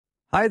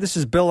Hi, this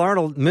is Bill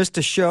Arnold. Missed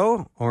a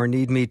show or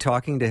need me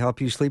talking to help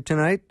you sleep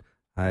tonight?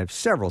 I have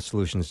several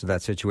solutions to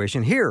that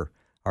situation. Here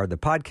are the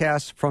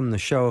podcasts from the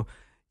show.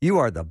 You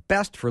are the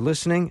best for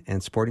listening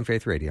and supporting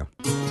Faith Radio.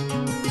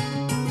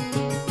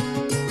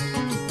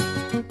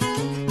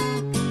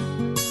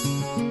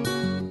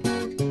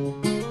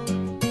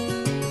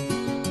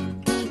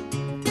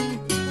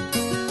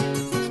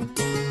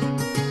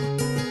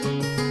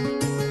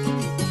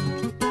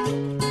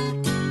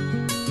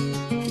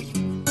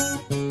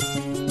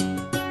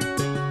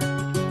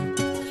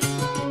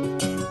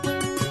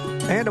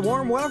 And a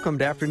warm welcome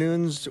to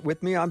Afternoons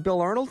with me. I'm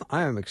Bill Arnold.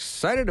 I am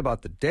excited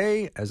about the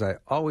day, as I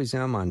always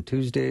am on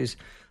Tuesdays.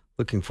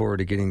 Looking forward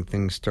to getting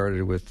things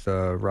started with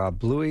Rob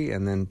Bluey,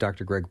 and then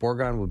Dr. Greg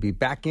Bourgond will be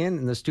back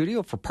in the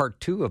studio for part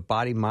 2 of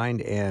Body,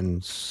 Mind,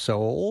 and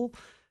Soul.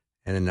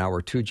 And in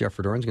hour 2, Jeff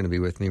Fedorn's going to be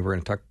with me. We're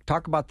going to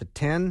talk about the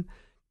 10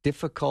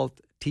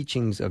 difficult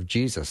teachings of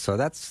Jesus. So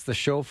that's the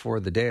show for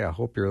the day. I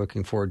hope you're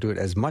looking forward to it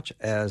as much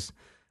as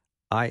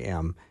I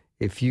am.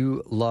 If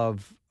you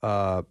love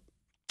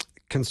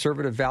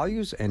conservative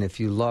values, and if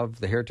you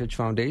love the Heritage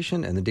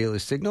Foundation and the Daily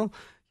Signal,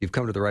 you've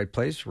come to the right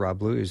place. Rob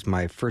Bluey is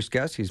my first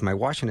guest. He's my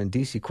Washington,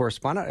 D.C.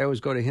 correspondent. I always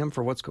go to him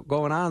for what's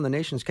going on in the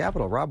nation's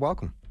capital. Rob,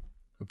 welcome.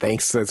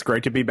 Thanks. It's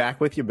great to be back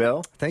with you,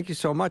 Bill. Thank you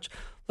so much.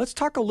 Let's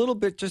talk a little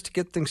bit, just to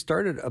get things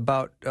started,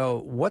 about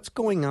what's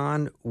going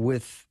on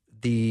with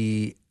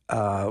the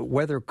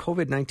whether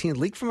COVID-19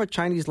 leaked from a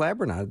Chinese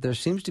lab or not. There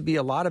seems to be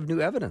a lot of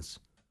new evidence.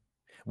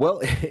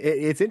 Well,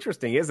 it's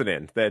interesting, isn't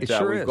it? That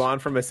we've gone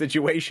from a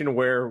situation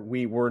where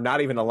we were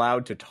not even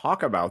allowed to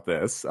talk about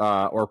this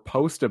or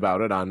post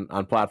about it on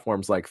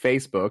platforms like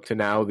Facebook to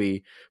now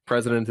the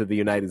president of the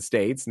United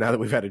States, now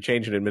that we've had a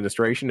change in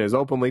administration, is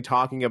openly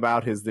talking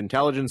about his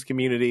intelligence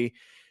community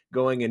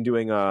going and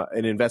doing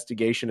an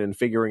investigation and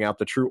figuring out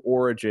the true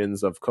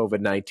origins of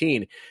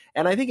COVID-19.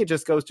 And I think it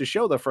just goes to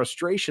show the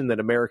frustration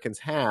that Americans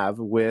have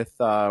with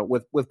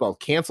both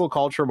cancel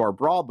culture more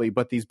broadly,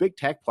 but these big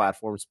tech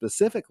platforms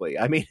specifically.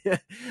 I mean,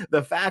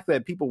 the fact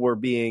that people were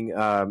being,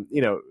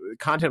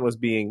 content was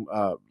being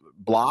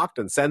blocked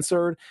and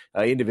censored.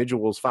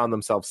 Individuals found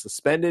themselves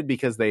suspended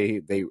because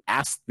they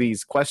asked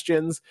these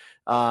questions.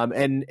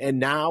 And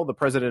now the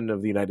president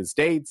of the United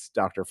States,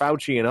 Dr.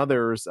 Fauci, and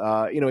others,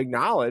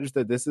 acknowledge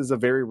that this is a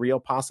very real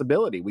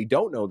possibility. We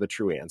don't know the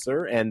true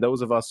answer. And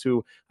those of us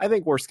who I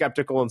think were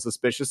skeptical and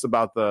suspicious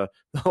about the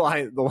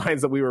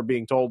lines that we were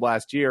being told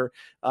last year,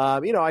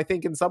 I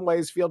think in some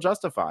ways feel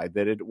justified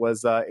that it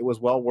was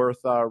well worth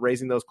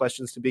raising those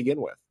questions to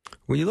begin with.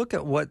 When you look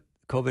at what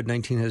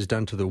COVID-19 has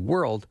done to the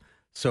world,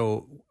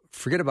 so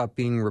forget about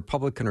being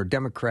Republican or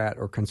Democrat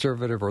or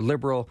conservative or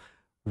liberal.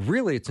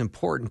 Really, it's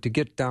important to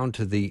get down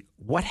to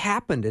what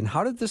happened and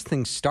how did this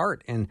thing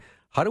start and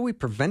how do we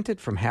prevent it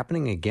from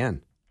happening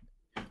again?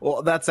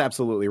 Well, that's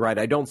absolutely right.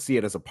 I don't see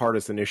it as a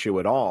partisan issue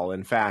at all.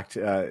 In fact,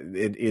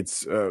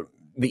 it's the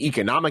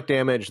economic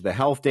damage, the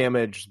health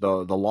damage, the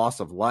loss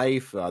of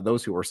life,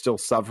 those who are still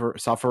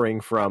suffering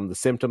from the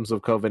symptoms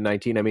of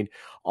COVID-19. I mean,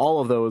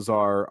 all of those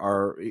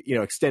are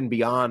extend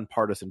beyond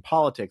partisan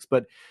politics.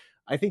 But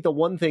I think the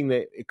one thing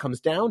that it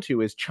comes down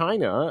to is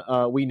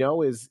China. We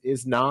know is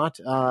not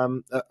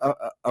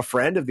a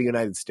friend of the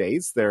United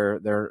States.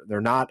 They're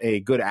not a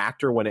good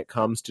actor when it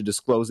comes to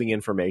disclosing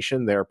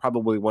information. They're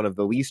probably one of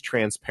the least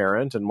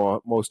transparent and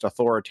most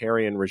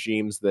authoritarian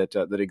regimes that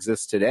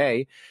exist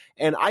today.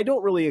 And I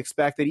don't really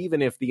expect that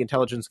even if the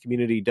intelligence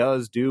community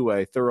does do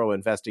a thorough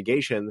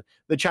investigation,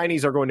 the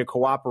Chinese are going to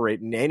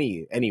cooperate in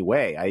any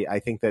way. I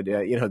think that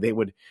they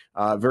would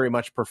very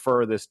much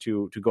prefer this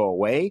to go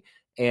away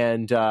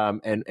and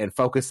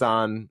focus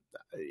on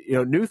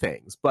new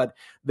things. But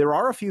there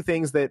are a few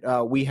things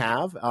that we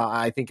have,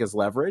 I think, as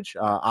leverage.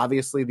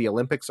 Obviously, the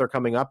Olympics are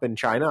coming up in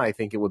China. I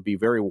think it would be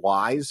very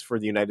wise for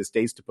the United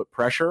States to put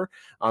pressure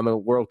on the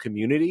world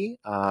community.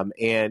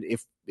 And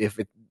if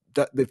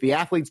the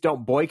athletes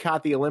don't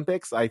boycott the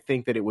Olympics, I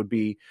think that it would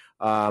be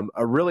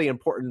a really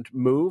important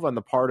move on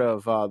the part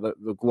of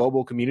the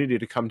global community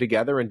to come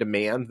together and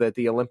demand that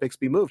the Olympics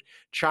be moved.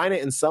 China,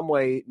 in some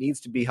way, needs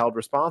to be held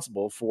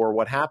responsible for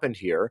what happened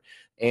here,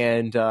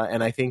 and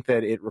I think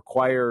that it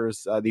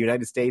requires the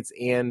United States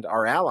and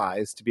our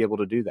allies to be able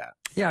to do that.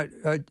 Yeah,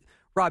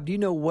 Rob, do you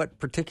know what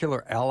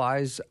particular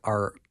allies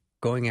are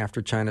going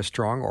after China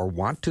strong or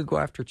want to go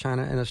after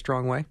China in a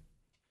strong way?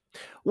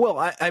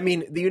 Well, I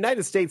mean, the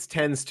United States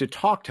tends to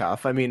talk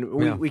tough. I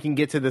mean, we can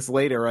get to this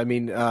later. I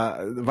mean,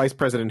 Vice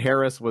President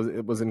Harris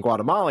was in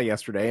Guatemala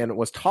yesterday and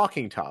was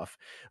talking tough.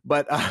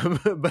 But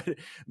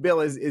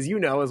Bill, as you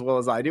know, as well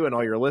as I do and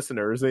all your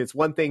listeners, it's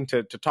one thing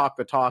to talk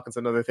the talk. It's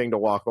another thing to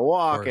walk the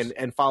walk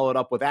and follow it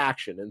up with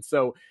action. And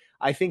so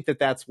I think that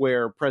that's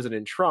where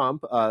President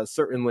Trump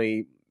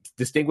certainly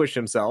distinguished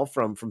himself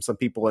from some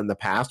people in the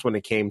past when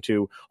it came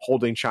to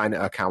holding China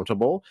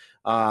accountable.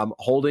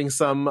 holding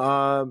some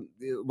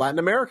Latin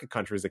American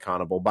countries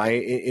accountable by,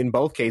 in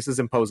both cases,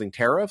 imposing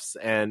tariffs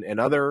and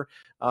other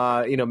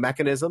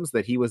mechanisms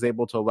that he was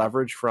able to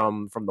leverage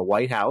from the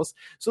White House.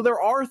 So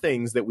there are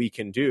things that we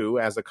can do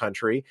as a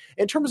country.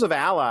 In terms of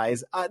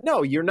allies,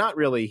 no, you're not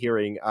really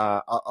hearing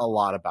a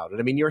lot about it.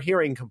 I mean, you're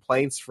hearing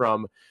complaints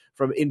from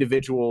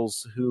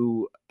individuals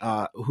who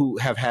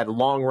have had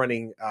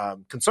long-running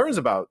concerns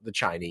about the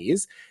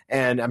Chinese,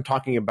 and I'm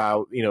talking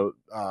about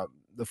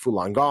the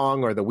Falun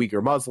Gong or the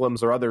Uyghur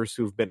Muslims or others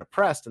who've been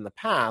oppressed in the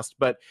past.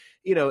 But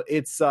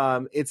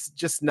it's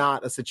just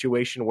not a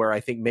situation where I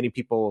think many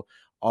people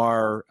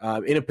are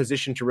in a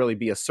position to really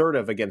be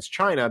assertive against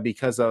China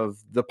because of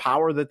the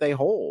power that they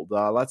hold.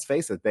 Let's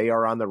face it, they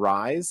are on the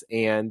rise,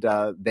 and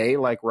they,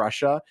 like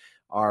Russia,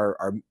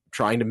 are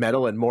trying to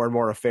meddle in more and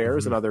more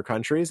affairs in other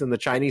countries. And the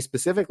Chinese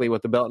specifically,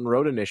 with the Belt and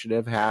Road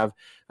Initiative, have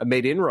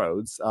made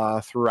inroads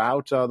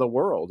throughout the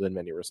world in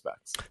many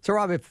respects. So,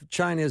 Rob, if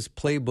China's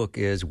playbook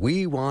is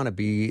we want to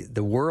be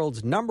the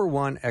world's number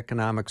one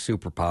economic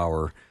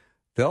superpower,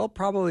 they'll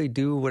probably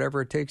do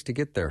whatever it takes to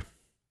get there.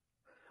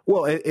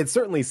 Well, it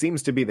certainly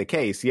seems to be the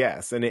case,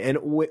 yes. And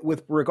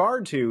with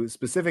regard to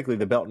specifically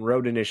the Belt and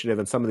Road Initiative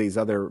and some of these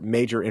other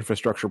major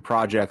infrastructure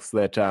projects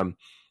that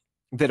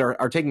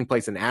are taking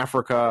place in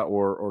Africa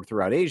or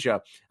throughout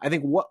Asia, I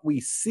think what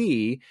we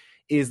see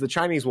is the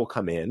Chinese will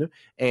come in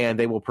and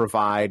they will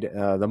provide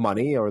the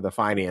money or the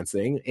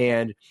financing.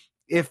 And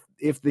if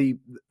the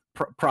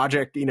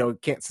project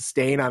can't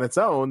sustain on its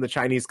own, the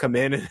Chinese come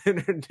in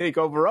and take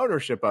over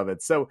ownership of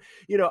it. So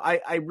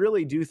I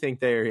really do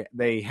think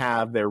they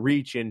have their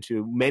reach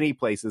into many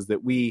places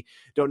that we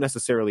don't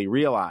necessarily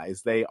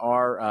realize. They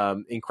are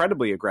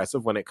incredibly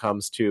aggressive when it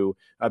comes to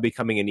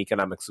becoming an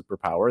economic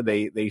superpower.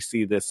 They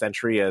see this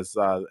century as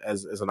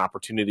an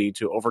opportunity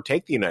to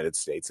overtake the United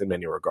States in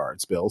many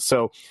regards, Bill.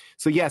 So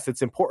yes,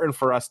 it's important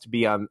for us to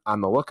be on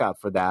the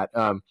lookout for that.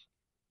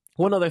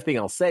 One other thing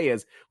I'll say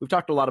is we've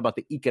talked a lot about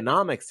the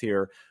economics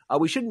here.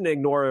 We shouldn't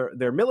ignore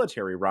their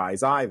military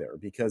rise either,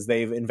 because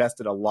they've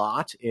invested a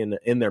lot in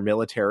their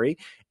military.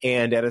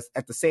 And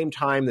at the same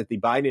time that the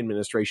Biden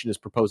administration is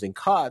proposing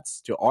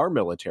cuts to our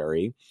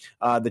military,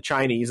 the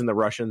Chinese and the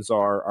Russians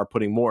are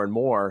putting more and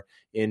more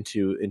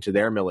into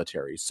their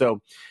military.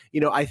 So,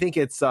 I think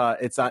it's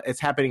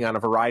happening on a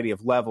variety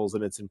of levels,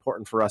 and it's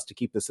important for us to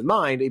keep this in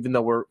mind, even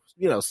though we're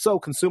so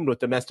consumed with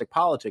domestic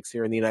politics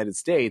here in the United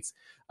States.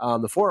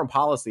 The foreign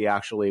policy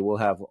actually will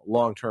have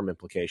long-term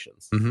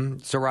implications. Mm-hmm.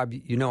 So, Rob,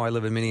 I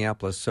live in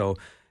Minneapolis. So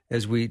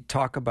as we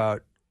talk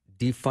about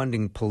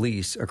defunding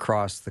police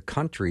across the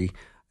country,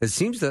 it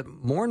seems that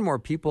more and more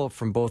people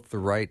from both the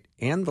right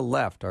and the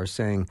left are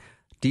saying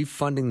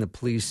defunding the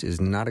police is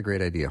not a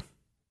great idea.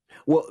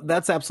 Well,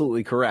 that's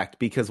absolutely correct,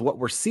 because what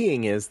we're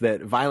seeing is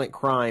that violent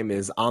crime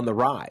is on the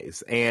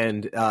rise,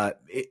 and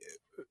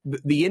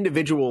the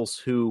individuals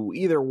who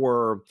either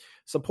were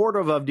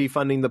supportive of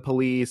defunding the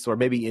police or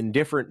maybe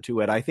indifferent to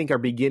it, I think are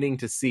beginning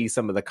to see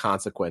some of the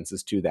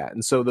consequences to that.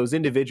 And so those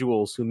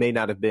individuals who may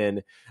not have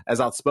been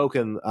as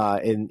outspoken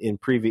in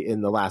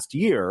the last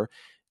year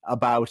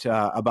about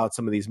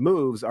some of these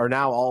moves are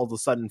now all of a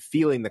sudden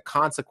feeling the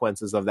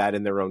consequences of that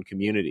in their own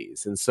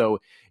communities. And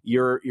so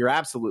you're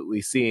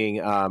absolutely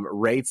seeing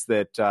rates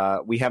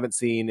that we haven't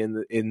seen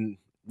in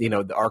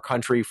our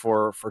country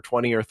for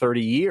 20 or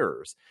 30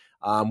 years.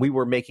 We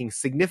were making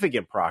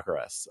significant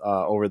progress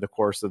over the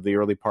course of the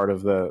early part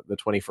of the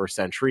 21st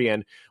century,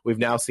 and we've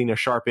now seen a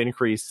sharp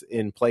increase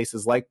in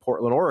places like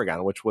Portland,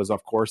 Oregon, which was,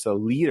 of course, a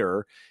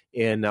leader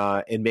in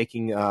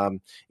making,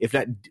 if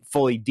not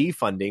fully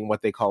defunding,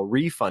 what they call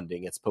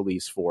refunding its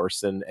police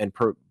force and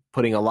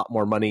putting a lot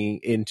more money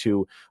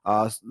into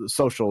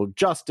social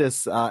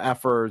justice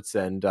efforts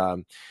and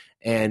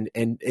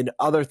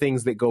other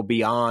things that go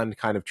beyond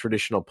kind of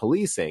traditional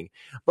policing.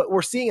 But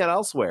we're seeing it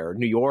elsewhere.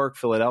 New York,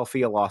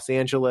 Philadelphia, Los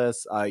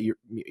Angeles,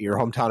 your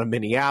hometown of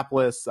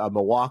Minneapolis,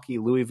 Milwaukee,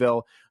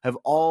 Louisville have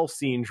all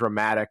seen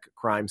dramatic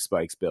crime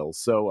spikes, Bill.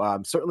 So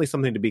certainly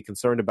something to be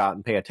concerned about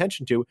and pay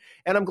attention to.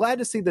 And I'm glad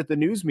to see that the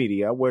news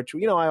media, which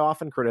I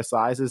often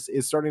criticize,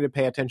 is starting to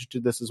pay attention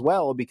to this as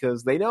well,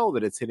 because they know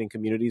that it's hitting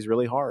communities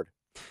really hard.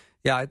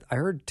 Yeah, I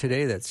heard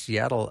today that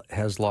Seattle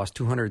has lost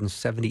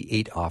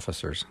 278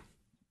 officers.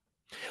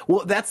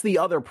 Well, that's the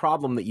other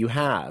problem that you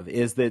have,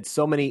 is that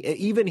so many,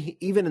 even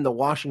in the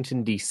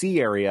Washington, D.C.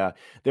 area,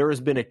 there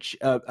has been a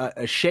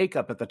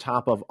shakeup at the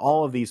top of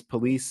all of these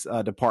police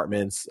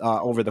departments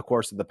over the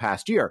course of the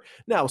past year.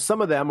 Now, some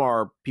of them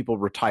are people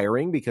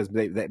retiring because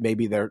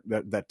maybe they're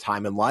that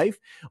time in life,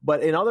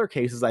 but in other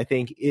cases, I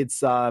think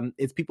it's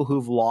people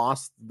who've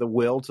lost the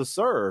will to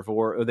serve,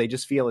 or they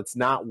just feel it's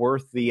not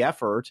worth the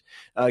effort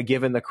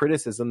given the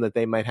criticism that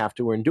they might have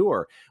to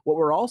endure. What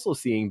we're also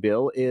seeing,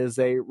 Bill, is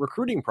a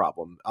recruiting problem.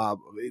 problem.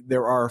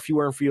 There are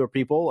fewer and fewer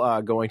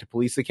people going to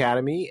police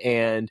academy,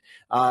 and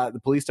the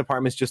police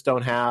departments just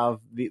don't have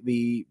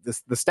the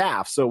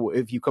staff. So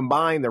if you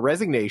combine the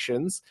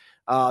resignations,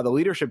 the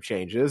leadership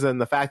changes,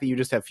 and the fact that you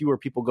just have fewer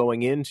people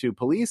going into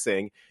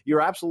policing,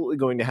 you're absolutely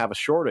going to have a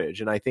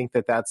shortage. And I think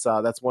that's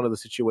one of the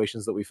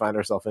situations that we find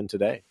ourselves in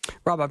today.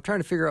 Rob, I'm trying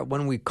to figure out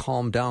when we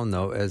calm down,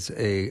 though, as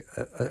a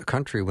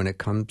country when it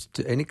comes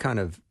to any kind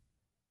of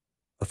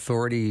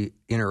authority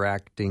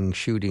interacting,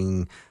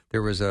 shooting.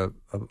 There was a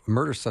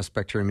murder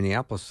suspect here in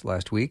Minneapolis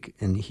last week,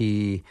 and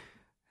he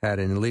had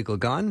an illegal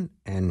gun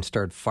and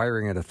started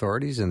firing at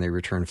authorities, and they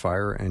returned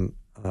fire, and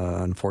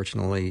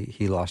unfortunately,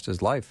 he lost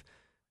his life.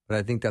 But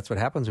I think that's what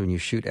happens when you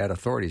shoot at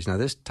authorities. Now,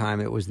 this time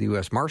it was the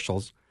U.S.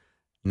 Marshals,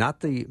 not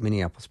the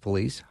Minneapolis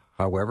police.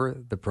 However,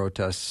 the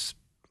protests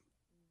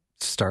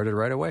started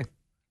right away,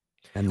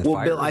 and the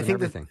fires and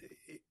everything.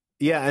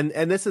 Yeah,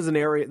 and this is an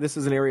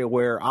area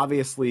where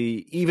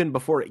obviously even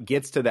before it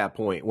gets to that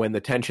point, when the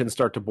tensions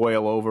start to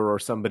boil over, or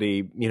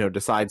somebody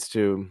decides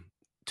to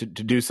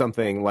do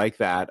something like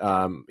that,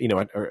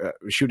 or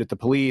shoot at the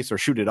police or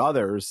shoot at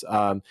others,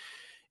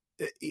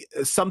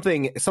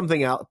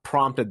 something else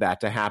prompted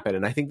that to happen.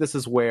 And I think this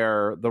is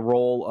where the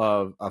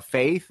role of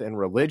faith and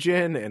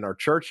religion and our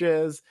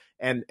churches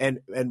and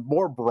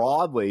more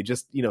broadly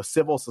just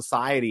civil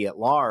society at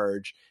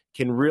large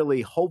can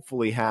really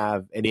hopefully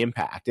have an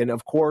impact. And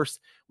of course,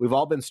 we've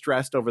all been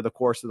stressed over the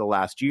course of the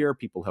last year.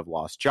 People have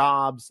lost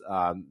jobs.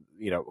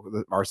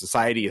 Our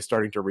society is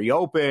starting to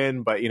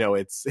reopen, but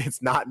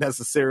it's not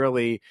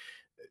necessarily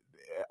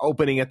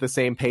opening at the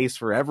same pace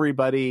for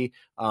everybody.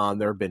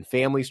 There have been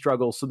family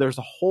struggles. So there's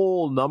a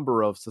whole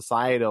number of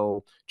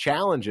societal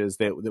challenges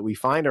that we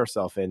find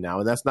ourselves in now.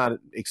 And that's not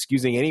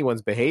excusing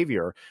anyone's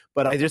behavior,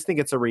 but I just think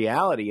it's a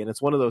reality. And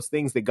it's one of those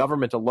things that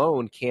government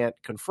alone can't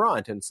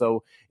confront. And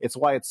so it's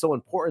why it's so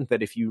important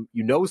that if you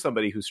know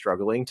somebody who's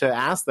struggling, to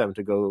ask them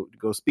to go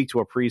speak to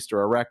a priest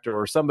or a rector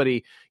or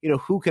somebody,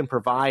 who can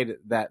provide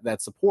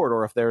that support,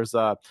 or if there's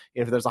a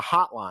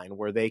hotline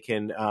where they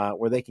can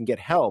get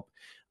help.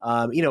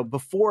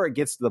 Before it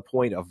gets to the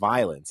point of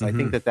violence. Mm-hmm. I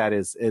think that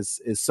is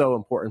so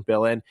important,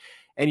 Bill. And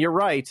you're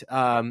right.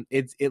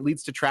 It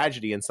leads to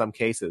tragedy in some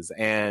cases.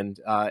 And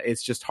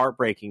it's just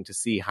heartbreaking to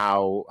see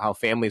how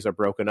families are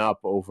broken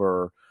up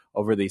over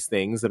these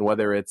things, and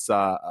whether it's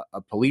a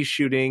police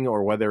shooting,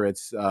 or whether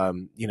it's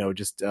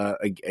just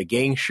a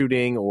gang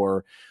shooting,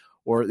 or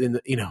in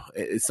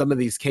some of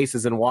these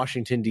cases in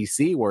Washington,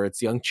 D.C., where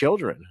it's young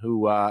children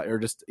who are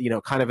just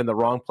kind of in the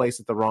wrong place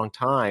at the wrong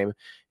time,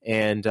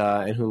 and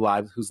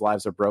whose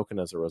lives are broken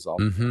as a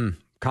result. Mm-hmm.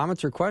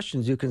 Comments or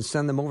questions, you can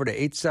send them over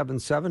to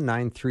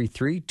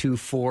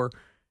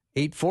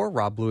 877-933-2484.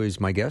 Rob Bluey is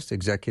my guest,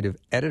 executive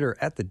editor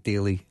at the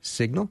Daily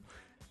Signal.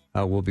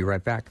 We'll be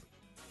right back.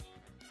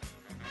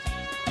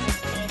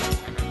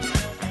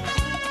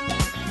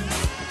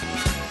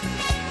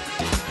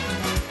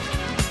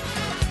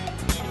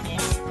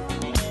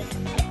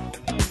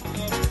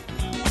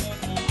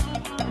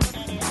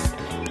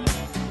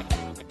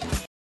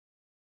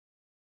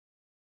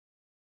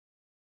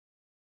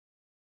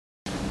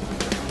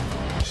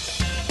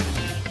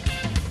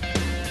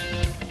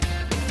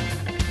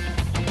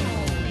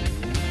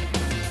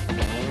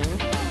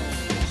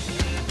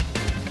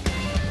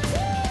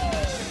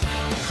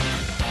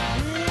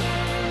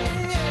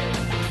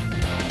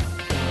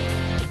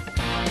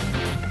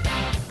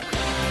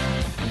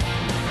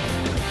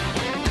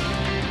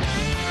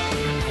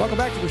 Welcome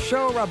back to the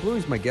show. Rob Bluey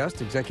is my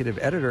guest, executive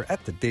editor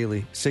at the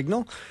Daily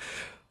Signal.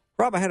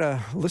 Rob, I had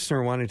a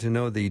listener wanting to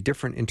know the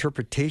different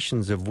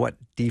interpretations of what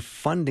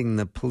defunding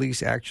the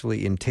police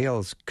actually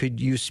entails.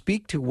 Could you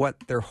speak to what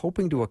they're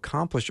hoping to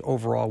accomplish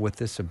overall with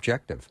this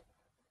objective?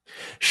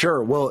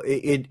 Sure. Well,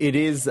 it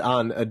is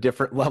on a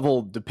different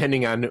level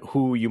depending on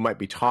who you might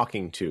be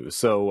talking to.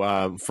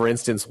 So, for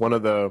instance, one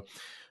of the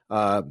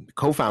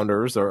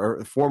co-founders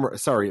or former,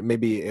 sorry,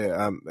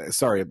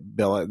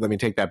 Bill, let me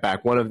take that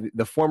back. One of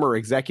the former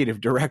executive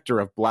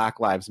director of Black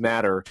Lives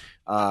Matter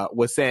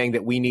was saying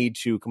that we need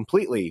to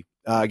completely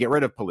get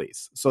rid of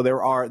police. So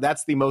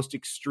that's the most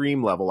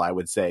extreme level, I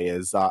would say,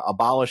 is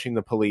abolishing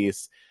the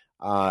police.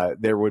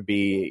 There would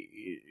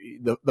be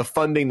the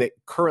funding that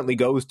currently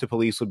goes to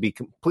police would be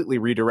completely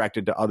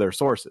redirected to other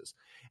sources.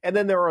 And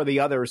then there are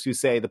the others who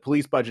say the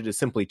police budget is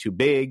simply too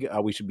big.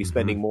 We should be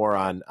spending more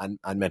on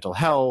mental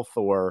health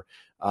or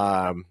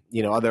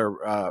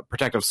other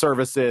protective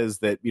services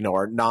that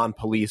are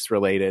non-police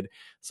related.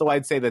 So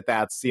I'd say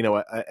that's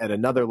at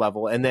another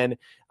level. And then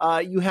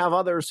you have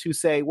others who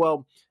say,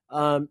 well,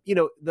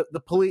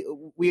 the police.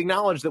 We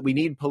acknowledge that we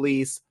need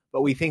police,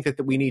 but we think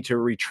that we need to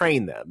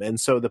retrain them. And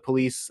so the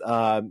police,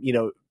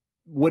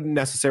 wouldn't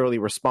necessarily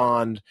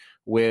respond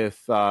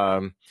with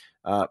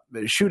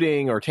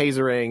shooting or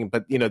tasering,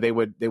 but they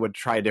would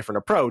try a different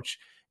approach.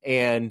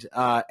 And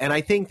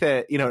I think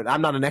that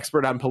I'm not an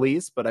expert on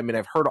police, but I mean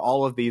I've heard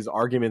all of these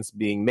arguments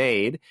being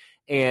made,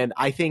 and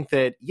I think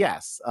that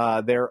yes,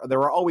 there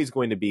are always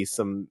going to be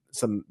some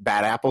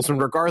bad apples, and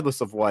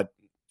regardless of what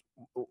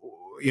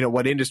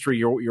industry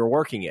you're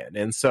working in,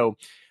 and so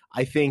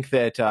I think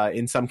that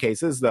in some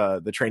cases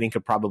the training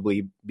could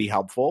probably be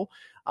helpful.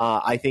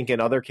 I think in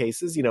other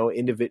cases,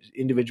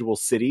 individual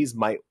cities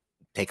might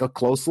take a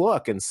close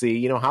look and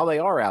see, how they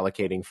are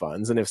allocating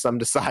funds. And if some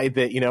decide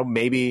that,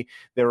 maybe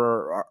there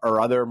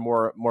are other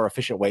more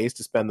efficient ways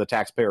to spend the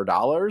taxpayer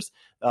dollars,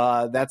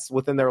 that's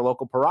within their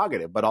local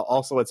prerogative. But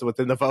also it's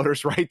within the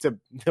voters' right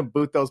to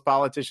boot those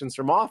politicians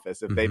from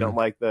office if they don't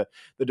like the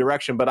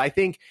direction. But I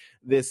think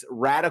this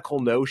radical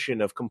notion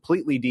of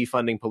completely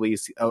defunding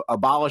police,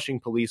 abolishing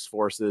police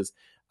forces,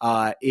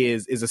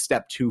 is a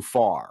step too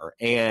far,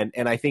 and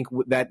I think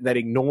that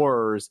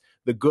ignores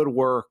the good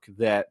work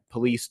that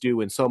police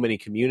do in so many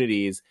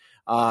communities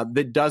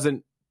that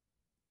doesn't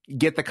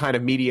get the kind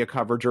of media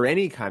coverage or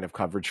any kind of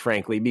coverage,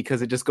 frankly,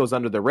 because it just goes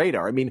under the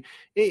radar. I mean,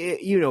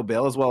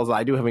 Bill, as well as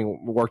I do,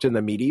 having worked in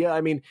the media, I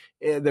mean,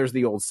 there's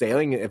the old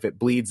saying, if it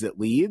bleeds, it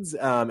leads.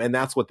 And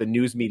that's what the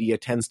news media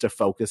tends to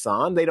focus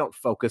on. They don't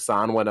focus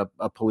on when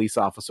a police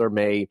officer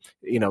may,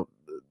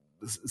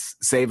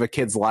 save a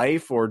kid's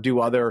life or do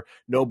other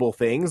noble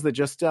things that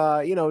just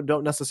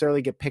don't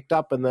necessarily get picked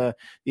up in the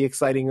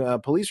exciting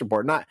police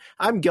report.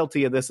 I'm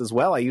guilty of this as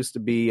well. I used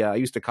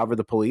to cover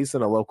the police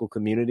in a local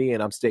community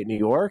in upstate New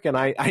York, and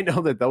I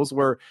know that those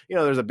were,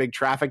 there's a big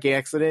traffic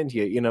accident.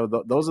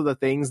 Those are the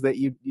things that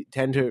you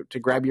tend to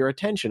grab your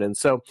attention. And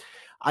so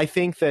I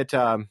think that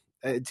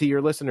to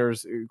your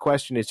listeners'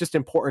 question, it's just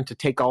important to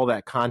take all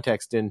that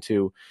context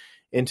into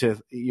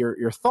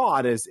your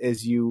thought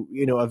as you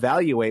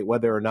evaluate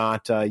whether or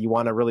not you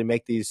want to really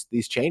make these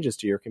changes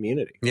to your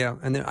community. Yeah,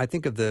 and then I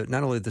think of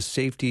not only the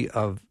safety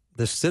of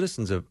the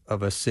citizens of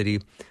a city,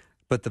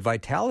 but the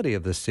vitality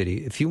of the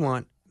city. If you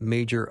want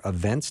major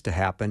events to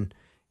happen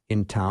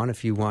in town,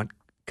 if you want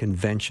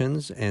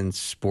conventions and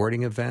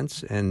sporting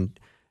events and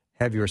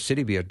have your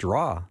city be a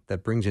draw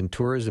that brings in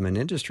tourism and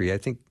industry, I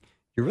think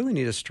you really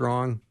need a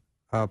strong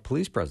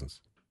police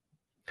presence.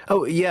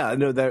 Oh yeah,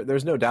 no,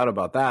 there's no doubt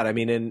about that. I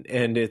mean,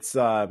 and it's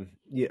last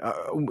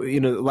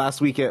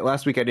week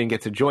I didn't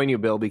get to join you,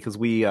 Bill, because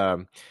we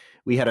had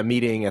a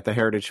meeting at the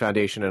Heritage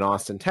Foundation in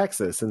Austin,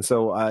 Texas, and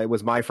so it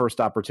was my first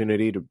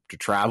opportunity to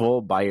travel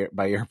by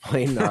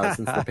airplane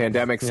since the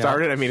pandemic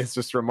started. Yeah. I mean, it's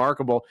just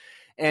remarkable.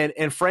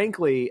 And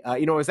frankly, I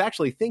was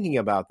actually thinking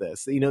about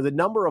this. The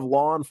number of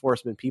law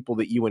enforcement people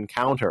that you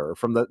encounter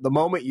from the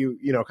moment you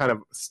kind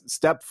of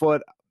step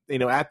foot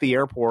at the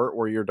airport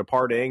where you're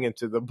departing and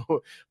to the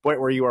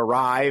point where you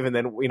arrive, and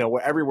then,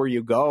 everywhere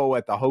you go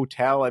at the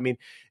hotel. I mean,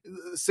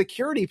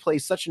 security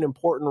plays such an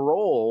important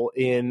role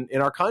in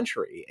our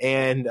country.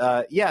 And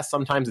yes,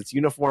 sometimes it's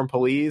uniformed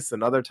police,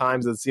 and other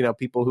times it's,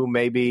 people who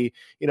may be,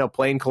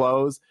 plain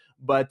clothes.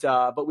 But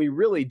we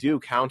really do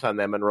count on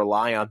them and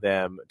rely on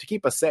them to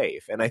keep us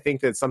safe. And I think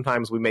that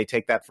sometimes we may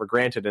take that for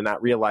granted and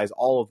not realize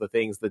all of the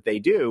things that they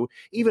do,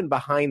 even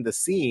behind the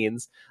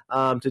scenes,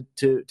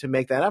 to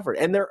make that effort.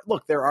 And there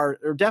are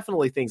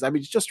definitely things. I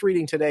mean, just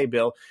reading today,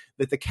 Bill,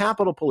 that the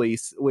Capitol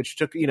Police, which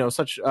took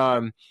such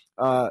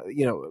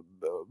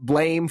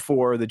blame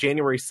for the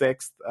January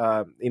 6th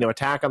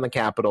attack on the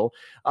Capitol,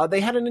 they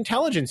had an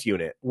intelligence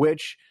unit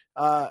which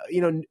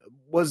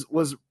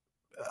was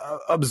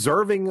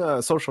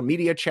observing social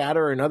media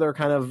chatter and other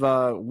kind of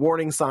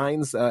warning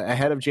signs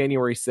ahead of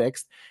January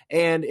 6th.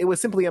 And it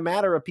was simply a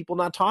matter of people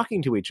not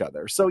talking to each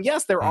other. So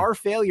yes, there are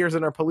failures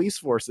in our police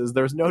forces.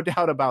 There's no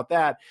doubt about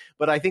that.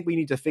 But I think we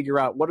need to figure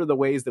out what are the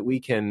ways that we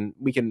can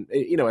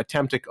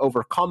attempt to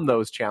overcome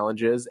those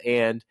challenges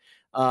and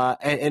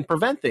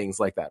prevent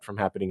things like that from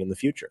happening in the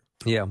future.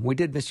 Yeah, we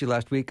did miss you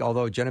last week,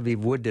 although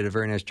Genevieve Wood did a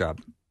very nice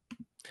job.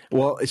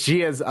 Well,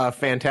 she is a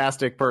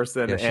fantastic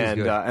person,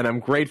 and I'm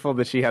grateful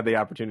that she had the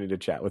opportunity to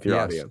chat with your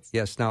audience.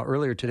 Yes. Now,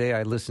 earlier today,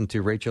 I listened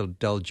to Rachel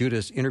Del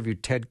Giudice interview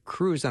Ted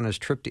Cruz on his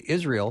trip to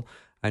Israel.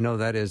 I know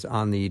that is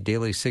on the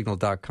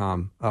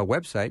dailysignal.com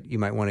website. You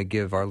might want to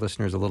give our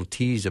listeners a little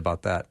tease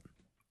about that.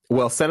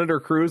 Well, Senator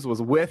Cruz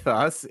was with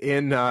us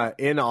in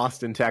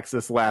Austin,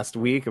 Texas last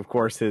week, of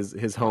course,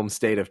 his home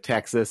state of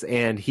Texas,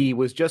 and he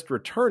was just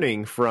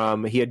returning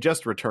from his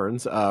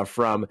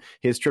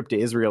trip to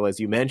Israel, as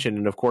you mentioned,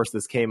 and of course,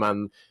 this came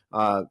on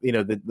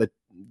the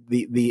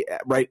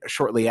right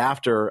shortly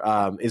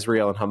after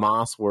Israel and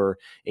Hamas were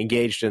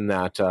engaged in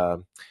that.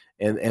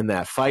 And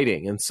that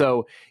fighting. And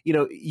so,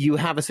 you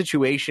have a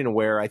situation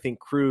where I think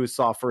Cruz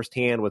saw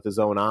firsthand with his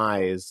own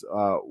eyes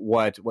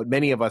what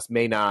many of us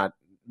may not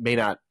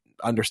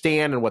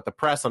understand, and what the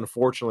press,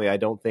 unfortunately, I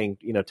don't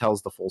think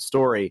tells the full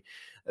story,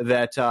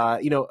 that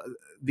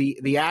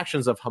the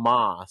actions of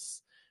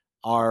Hamas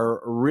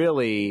are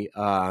really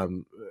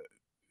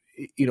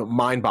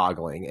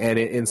mind-boggling, and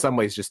in some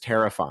ways just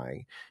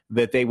terrifying,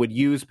 that they would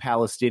use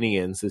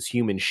Palestinians as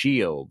human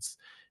shields.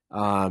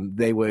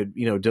 They would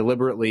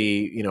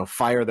deliberately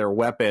fire their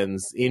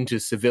weapons into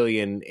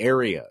civilian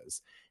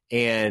areas,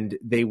 and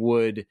they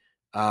would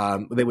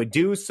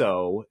do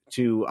so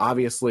to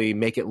obviously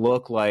make it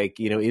look like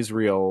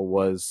Israel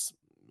was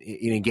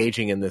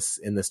engaging in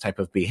this type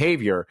of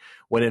behavior,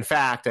 when in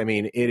fact, I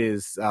mean, it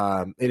is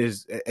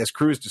as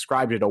Cruz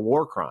described it, a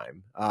war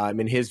crime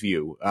in his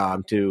view,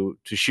 to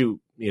shoot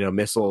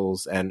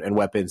missiles and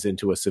weapons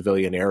into a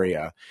civilian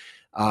area.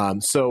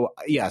 So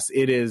yes,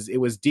 it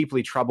was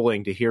deeply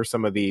troubling to hear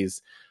some of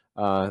these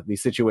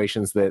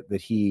situations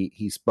that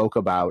he spoke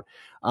about.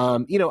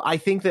 I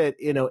think that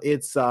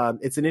it's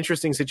an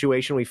interesting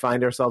situation we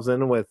find ourselves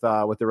in with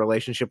the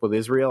relationship with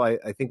Israel.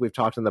 I think we've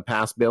talked in the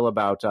past, Bill,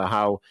 about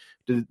how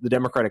the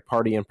Democratic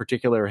Party in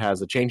particular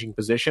has a changing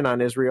position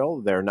on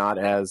Israel. They're not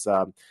as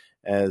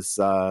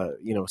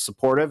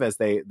supportive as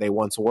they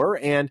once were,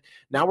 and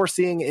now we're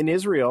seeing in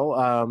Israel,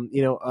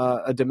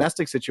 a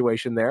domestic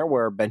situation there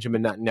where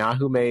Benjamin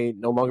Netanyahu may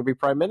no longer be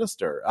prime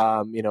minister,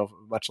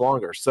 much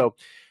longer. So.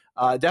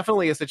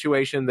 Definitely a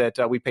situation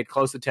that we paid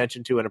close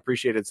attention to and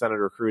appreciated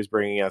Senator Cruz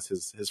bringing us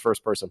his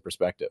first-person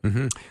perspective.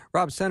 Mm-hmm.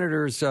 Rob,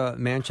 Senators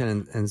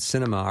Manchin and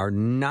Sinema are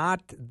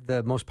not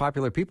the most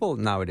popular people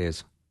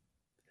nowadays.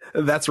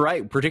 That's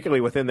right,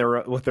 particularly within their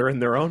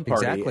own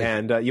party. Exactly.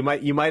 And you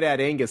might add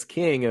Angus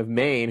King of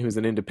Maine, who's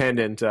an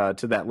independent,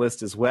 to that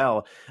list as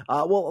well.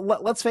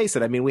 Let's face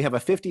it. I mean, we have a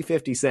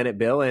 50-50 Senate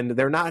bill, and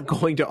they're not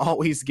going to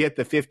always get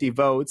the 50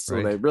 votes.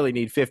 So they really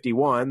need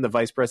 51, the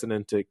vice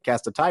president, to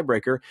cast a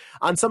tiebreaker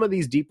on some of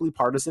these deeply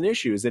partisan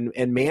issues. And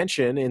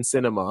Manchin and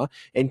Sinema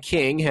and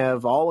King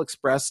have all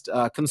expressed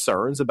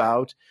concerns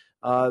about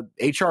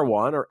H.R.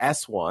 1 or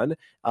S1,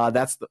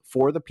 that's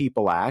For the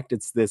People Act.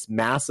 It's this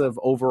massive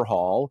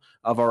overhaul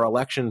of our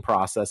election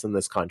process in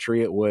this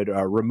country. It would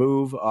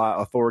remove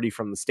authority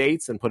from the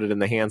states and put it in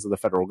the hands of the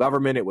federal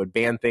government. It would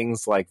ban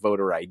things like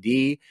voter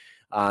ID.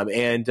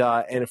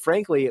 And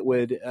frankly, it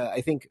would,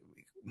 I think,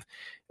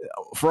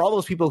 for all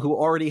those people who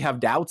already have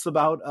doubts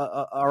about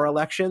our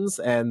elections,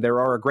 and there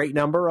are a great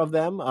number of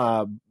them,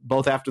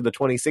 both after the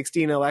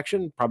 2016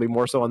 election, probably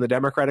more so on the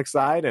Democratic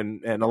side,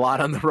 and a lot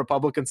on the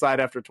Republican side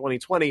after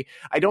 2020,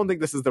 I don't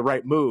think this is the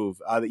right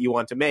move that you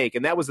want to make.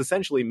 And that was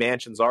essentially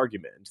Manchin's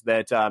argument,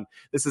 that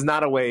this is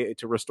not a way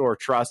to restore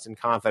trust and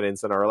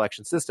confidence in our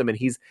election system, and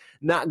he's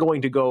not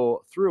going to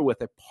go through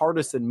with a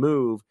partisan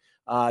move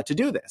to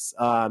do this.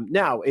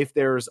 Now, if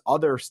there's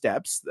other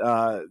steps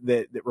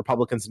that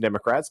Republicans and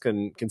Democrats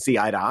can see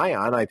eye to eye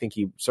on, I think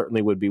he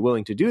certainly would be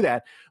willing to do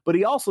that. But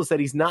he also said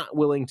he's not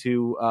willing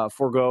to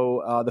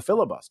forego the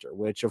filibuster,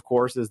 which, of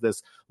course, is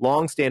this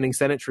longstanding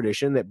Senate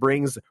tradition that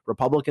brings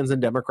Republicans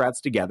and Democrats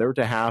together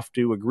to have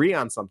to agree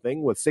on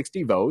something with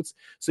 60 votes.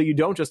 So you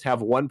don't just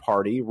have one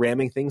party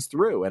ramming things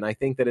through. And I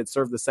think that it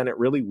served the Senate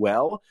really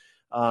well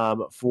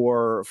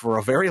for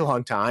a very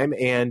long time,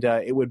 and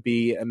it would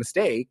be a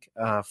mistake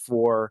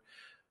for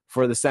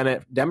the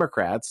Senate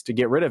Democrats to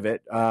get rid of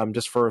it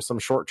just for some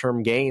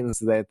short-term gains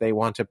that they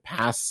want to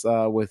pass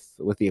with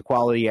the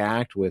Equality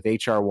Act, with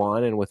H.R.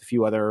 1, and with a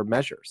few other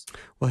measures.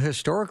 Well,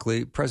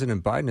 historically,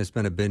 President Biden has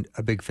been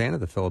a big fan of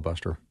the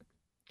filibuster.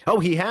 Oh,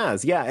 he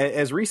has. Yeah.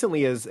 As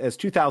recently as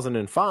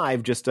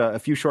 2005, just a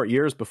few short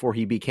years before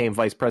he became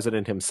vice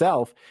president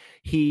himself,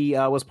 he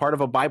was part of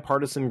a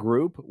bipartisan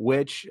group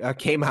which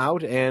came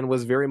out and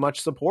was very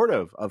much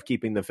supportive of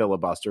keeping the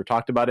filibuster,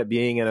 talked about it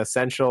being an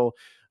essential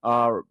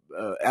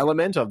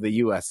element of the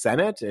U.S.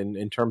 Senate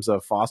in terms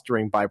of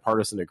fostering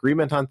bipartisan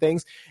agreement on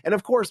things. And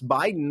of course,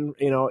 Biden,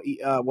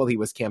 while he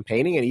was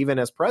campaigning and even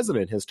as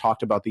president, has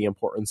talked about the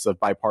importance of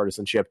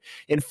bipartisanship.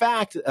 In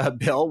fact,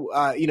 Bill,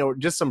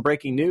 just some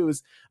breaking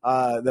news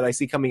that I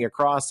see coming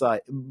across,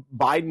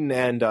 Biden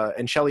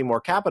and Shelley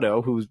Moore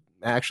Capito, who's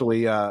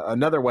actually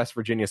another West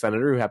Virginia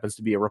senator who happens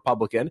to be a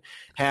Republican,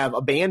 have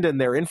abandoned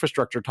their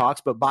infrastructure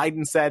talks. But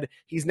Biden said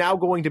he's now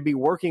going to be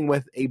working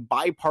with a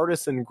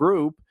bipartisan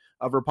group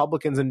of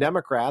Republicans and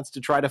Democrats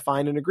to try to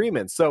find an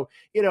agreement. So,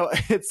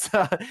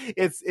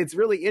 it's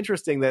really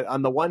interesting that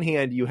on the one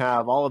hand, you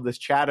have all of this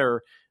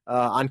chatter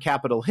on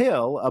Capitol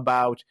Hill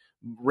about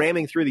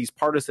ramming through these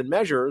partisan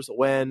measures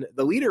when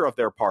the leader of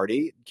their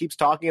party keeps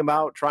talking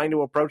about trying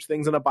to approach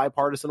things in a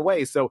bipartisan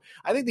way. So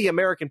I think the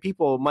American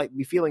people might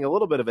be feeling a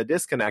little bit of a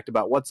disconnect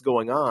about what's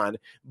going on,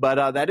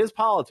 but that is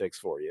politics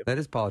for you. That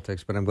is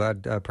politics, but I'm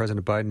glad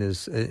President Biden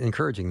is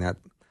encouraging that.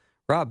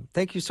 Rob,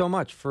 thank you so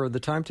much for the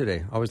time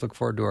today. Always look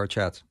forward to our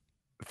chats.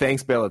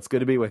 Thanks, Bill. It's good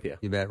to be with you.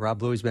 You bet.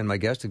 Rob Louie's been my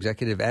guest,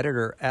 executive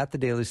editor at the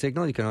Daily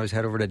Signal. You can always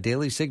head over to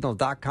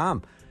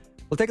dailysignal.com.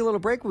 We'll take a little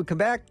break. When we come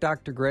back,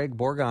 Dr. Greg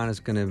Bourgond is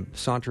going to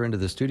saunter into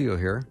the studio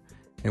here,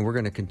 and we're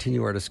going to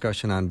continue our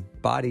discussion on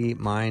body,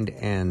 mind,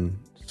 and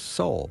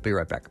soul. Be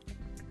right back.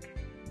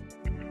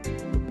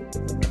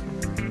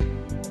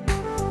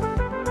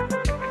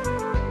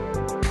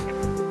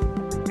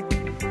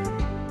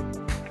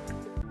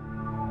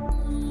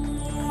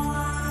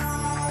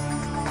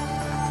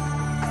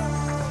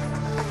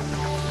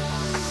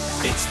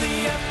 It's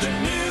the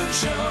afternoon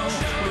show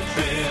with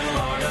Bill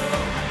Arnold.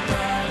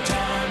 Prime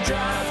time,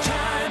 drive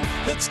time.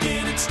 Let's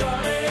get it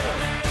started.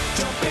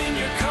 Jump in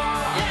your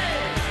car.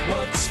 Yeah.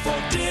 What's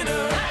for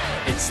dinner?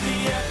 Hey. It's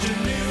the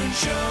afternoon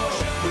show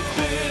with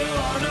Bill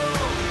Arnold.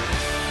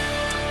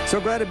 So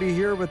glad to be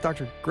here with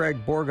Dr.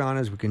 Greg Bourgond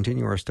as we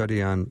continue our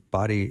study on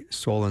body,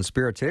 soul, and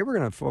spirit. Today we're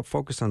going to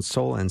focus on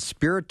soul and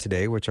spirit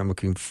today, which I'm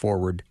looking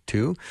forward to.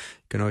 You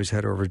can always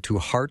head over to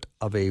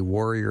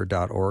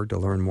heartofawarrior.org to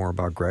learn more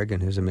about Greg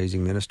and his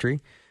amazing ministry.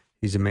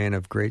 He's a man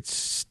of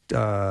he's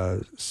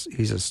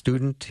a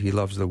student. He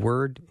loves the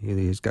Word.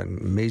 He's got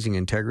amazing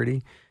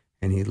integrity,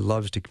 and he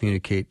loves to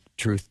communicate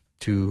truth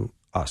to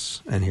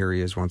us. And here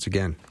he is once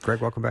again.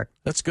 Greg, welcome back.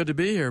 That's good to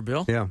be here,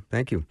 Bill. Yeah,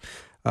 thank you.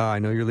 I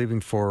know you're leaving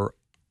for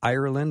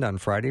Ireland on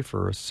Friday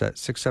for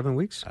 6-7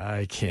 weeks.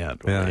 I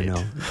can't Yeah, wait. I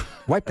know.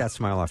 Wipe that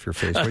smile off your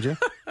face, would you?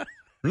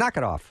 Knock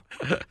it off.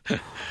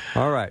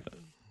 All right.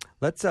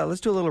 Let's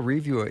do a little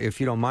review,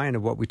 if you don't mind,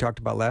 of what we talked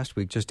about last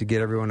week, just to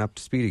get everyone up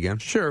to speed again.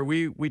 Sure.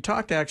 We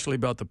talked actually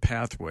about the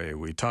pathway.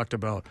 We talked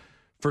about,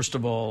 first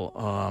of all,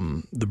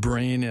 the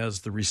brain as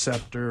the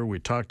receptor. We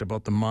talked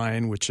about the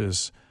mind, which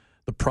is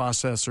the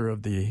processor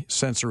of the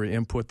sensory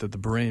input that the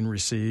brain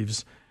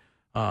receives.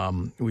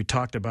 We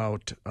talked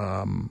about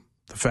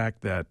the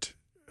fact that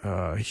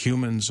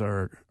humans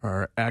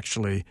are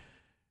actually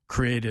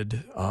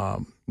created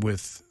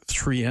with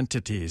three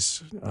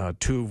entities,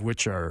 two of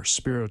which are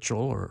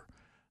spiritual or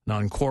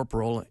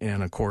non-corporal,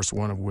 and of course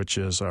one of which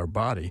is our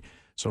body.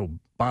 So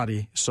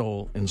body,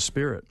 soul, and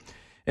spirit.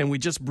 And we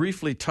just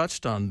briefly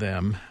touched on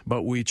them,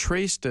 but we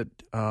traced it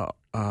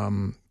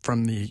from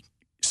the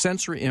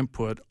sensory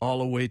input all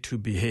the way to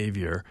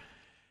behavior,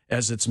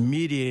 as it's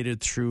mediated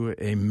through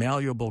a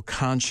malleable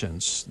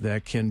conscience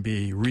that can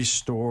be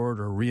restored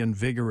or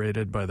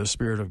reinvigorated by the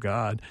Spirit of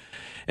God.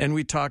 And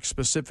we talk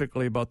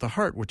specifically about the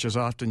heart, which is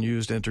often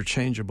used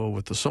interchangeable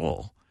with the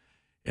soul.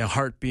 A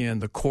heart being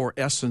the core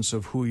essence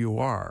of who you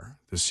are,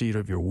 the seat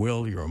of your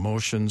will, your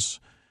emotions,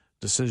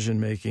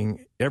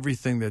 decision-making,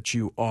 everything that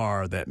you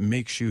are that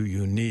makes you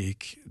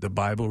unique, the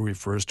Bible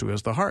refers to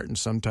as the heart, and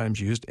sometimes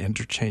used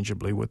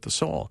interchangeably with the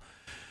soul.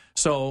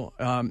 So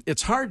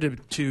it's hard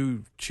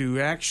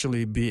to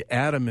actually be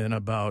adamant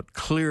about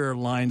clear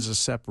lines of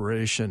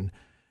separation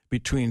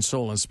between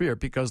soul and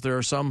spirit, because there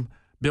are some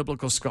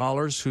biblical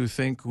scholars who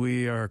think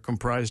we are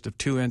comprised of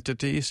two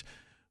entities,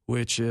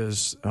 which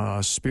is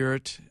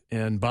spirit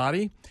and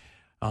body.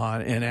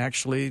 And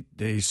actually,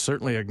 they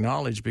certainly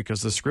acknowledge,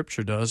 because the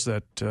Scripture does,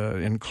 that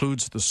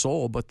includes the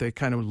soul, but they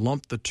kind of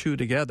lump the two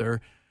together,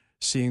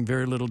 seeing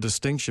very little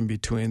distinction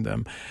between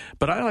them.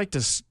 But I like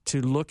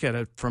to look at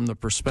it from the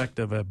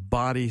perspective of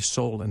body,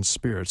 soul, and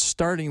spirit,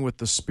 starting with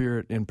the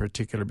spirit in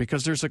particular,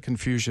 because there's a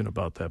confusion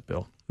about that,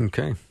 Bill.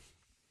 Okay.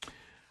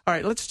 All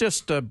right, let's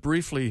just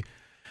briefly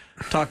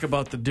talk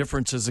about the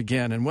differences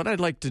again. And what I'd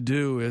like to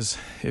do is,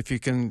 if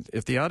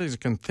the audience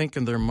can think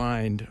in their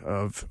mind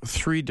of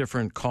three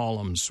different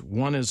columns.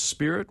 One is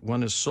spirit,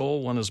 one is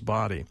soul, one is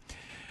body.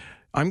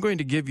 I'm going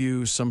to give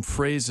you some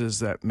phrases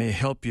that may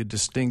help you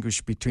distinguish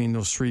between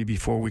those three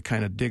before we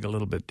kind of dig a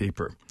little bit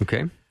deeper.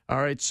 Okay. All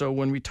right, so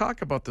when we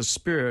talk about the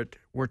spirit,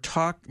 we're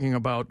talking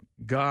about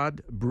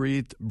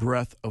God-breathed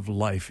breath of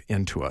life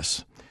into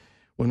us.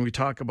 When we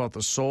talk about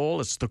the soul,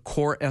 it's the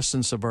core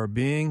essence of our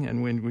being.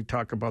 And when we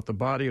talk about the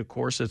body, of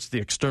course, it's the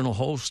external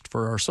host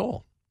for our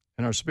soul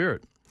and our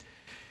spirit.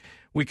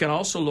 We can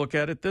also look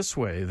at it this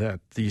way, that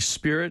the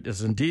spirit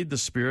is indeed the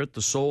spirit.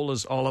 The soul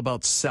is all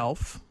about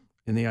self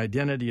and the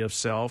identity of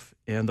self,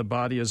 and the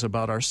body is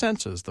about our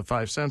senses, the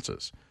five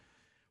senses.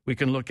 We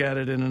can look at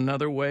it in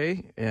another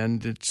way,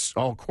 and it's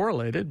all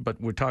correlated, but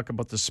we talk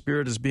about the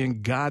spirit as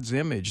being God's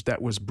image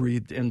that was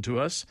breathed into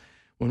us.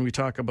 When we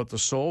talk about the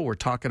soul, we're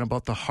talking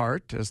about the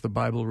heart, as the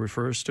Bible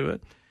refers to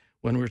it.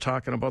 When we're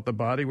talking about the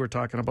body, we're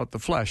talking about the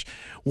flesh.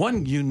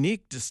 One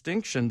unique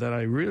distinction that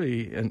I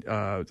really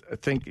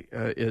think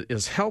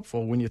is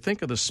helpful, when you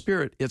think of the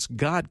spirit, it's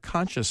God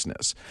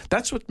consciousness.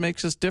 That's what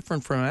makes us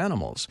different from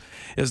animals,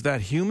 is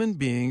that human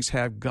beings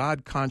have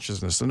God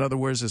consciousness. In other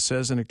words, it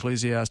says in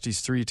Ecclesiastes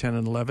 3:10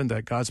 and 11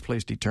 that God's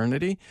placed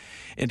eternity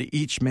into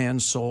each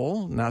man's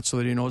soul, not so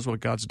that he knows what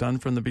God's done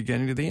from the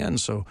beginning to the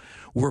end. So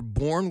we're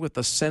born with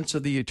a sense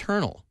of the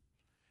eternal.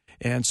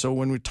 And so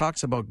when we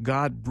talk about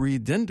God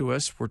breathed into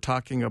us, we're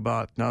talking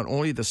about not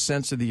only the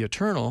sense of the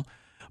eternal,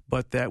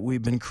 but that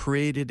we've been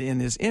created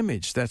in his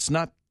image. That's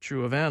not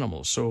true of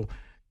animals. So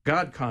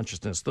God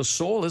consciousness. The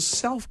soul is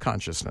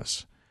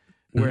self-consciousness,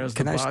 whereas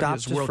the body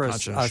is world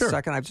consciousness. Can I stop just for a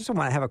second? I just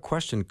want to have a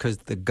question, because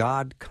the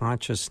God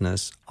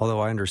consciousness,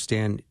 although I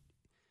understand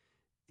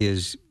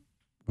is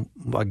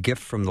a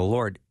gift from the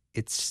Lord,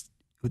 it's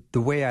the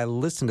way I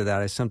listen to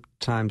that,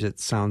 sometimes it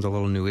sounds a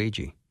little New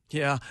Agey.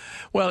 Yeah,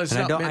 well, it's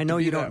not meant to be that way. I know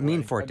you don't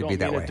mean for it to be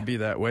that way. I don't mean it to be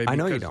that way. I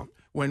know you don't.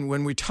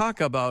 When we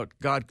talk about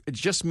God, it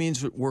just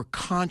means that we're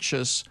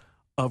conscious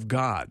of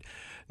God.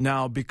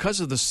 Now, because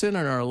of the sin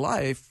in our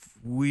life,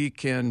 we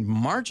can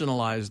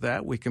marginalize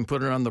that. We can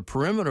put it on the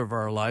perimeter of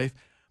our life.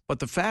 But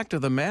the fact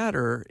of the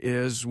matter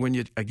is, when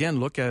you, again,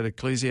 look at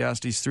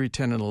Ecclesiastes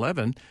 3:10 and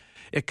 11,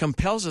 it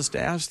compels us to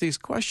ask these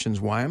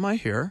questions. Why am I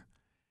here?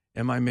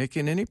 Am I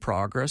making any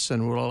progress?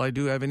 And will I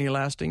do have any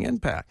lasting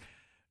impact?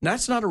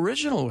 That's not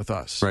original with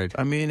us. Right.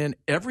 I mean, in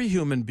every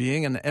human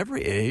being, in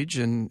every age,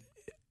 in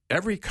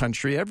every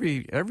country,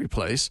 every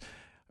place,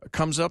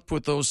 comes up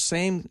with those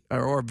same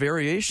or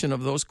variation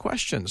of those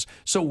questions.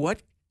 So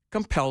what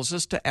compels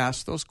us to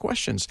ask those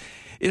questions?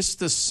 It's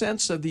the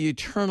sense of the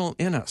eternal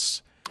in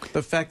us.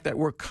 The fact that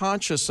we're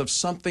conscious of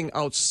something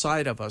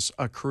outside of us,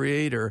 a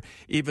creator,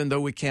 even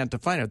though we can't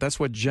define it. That's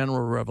what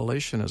general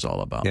revelation is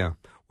all about. Yeah.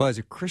 Well, as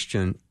a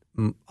Christian,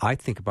 I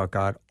think about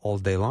God all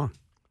day long.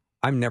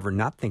 I'm never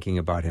not thinking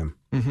about him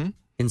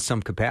in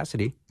some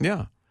capacity.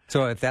 Yeah.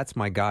 So if that's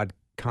my God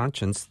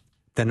conscience,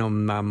 then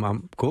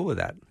I'm cool with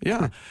that.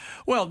 Yeah.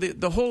 Well,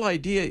 the whole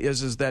idea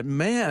is that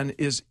man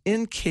is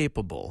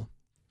incapable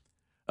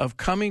of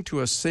coming to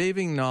a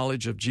saving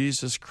knowledge of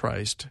Jesus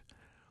Christ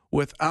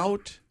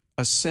without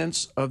a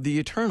sense of the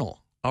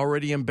eternal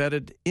already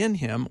embedded in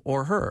him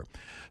or her.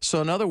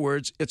 So in other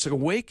words, it's an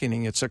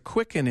awakening, it's a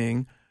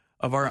quickening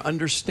of our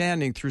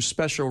understanding through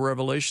special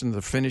revelation,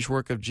 the finished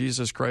work of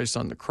Jesus Christ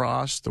on the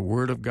cross, the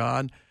Word of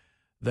God,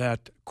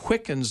 that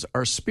quickens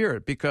our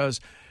spirit. Because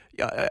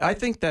I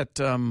think that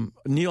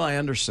Neil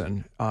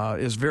Anderson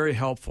is very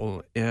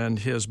helpful in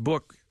his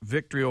book,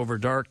 Victory Over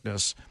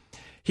Darkness.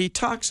 He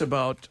talks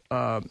about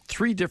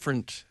three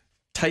different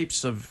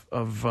types of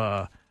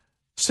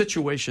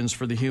situations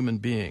for the human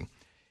being.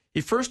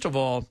 He first of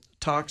all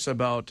talks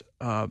about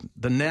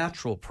the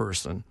natural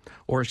person,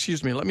 or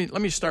excuse me, let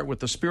me start with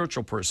the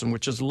spiritual person,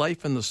 which is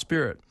life in the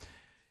spirit.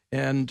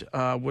 And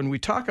when we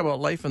talk about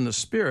life in the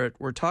spirit,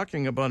 we're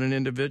talking about an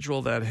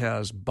individual that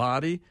has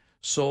body,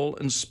 soul,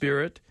 and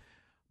spirit,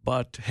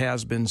 but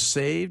has been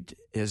saved,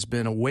 has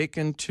been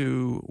awakened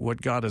to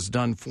what God has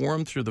done for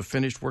him through the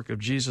finished work of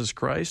Jesus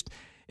Christ,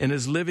 and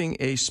is living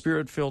a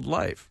spirit-filled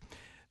life.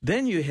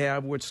 Then you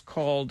have what's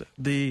called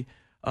the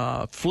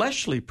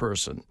fleshly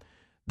person.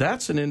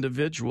 That's an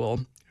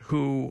individual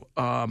who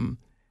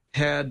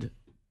had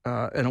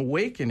an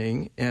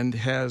awakening and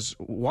has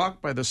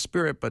walked by the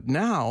Spirit, but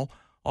now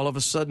all of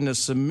a sudden is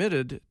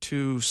submitted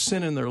to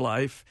sin in their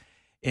life,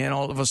 and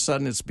all of a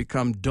sudden it's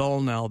become dull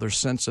now, their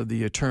sense of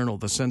the eternal,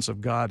 the sense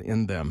of God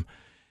in them.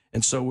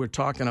 And so we're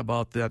talking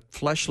about that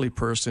fleshly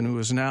person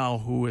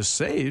who is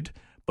saved,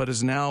 but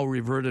is now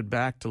reverted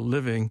back to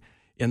living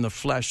in the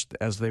flesh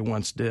as they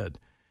once did.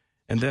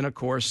 And then, of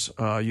course,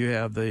 you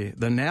have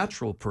the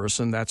natural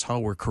person. That's how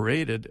we're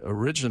created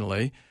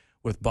originally,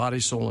 with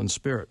body, soul, and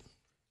spirit.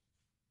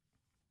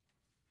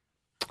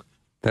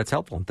 That's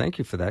helpful. Thank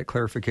you for that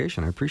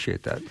clarification. I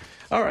appreciate that.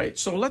 All right,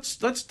 so let's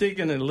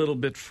dig in a little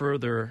bit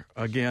further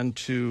again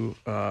to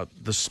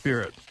the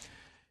spirit.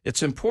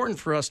 It's important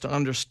for us to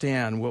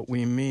understand what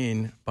we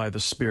mean by the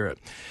spirit.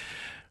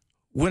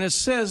 When it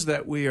says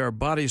that we are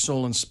body,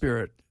 soul, and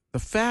spirit, the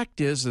fact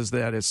is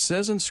that it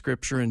says in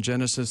Scripture in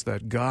Genesis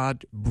that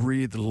God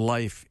breathed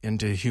life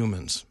into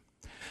humans.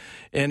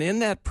 And in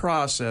that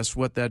process,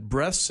 what that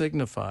breath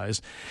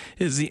signifies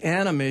is the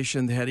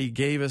animation that he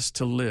gave us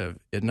to live.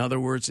 In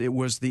other words, it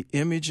was the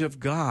image of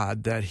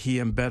God that he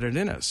embedded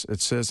in us.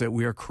 It says that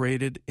we are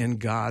created in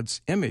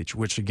God's image,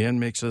 which again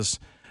makes us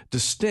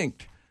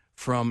distinct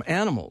from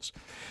animals.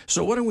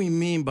 So what do we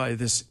mean by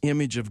this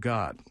image of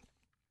God?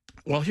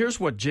 Well, here's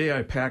what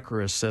J.I.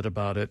 Packer has said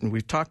about it, and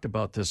we've talked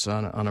about this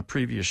on a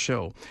previous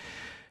show.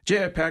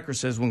 J.I. Packer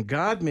says, when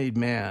God made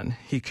man,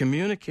 he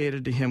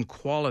communicated to him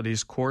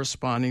qualities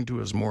corresponding to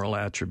his moral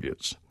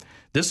attributes.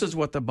 This is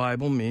what the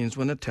Bible means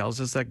when it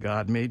tells us that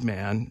God made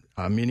man,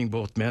 meaning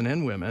both men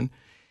and women,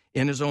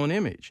 in his own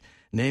image.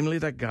 Namely,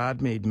 that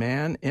God made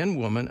man and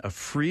woman a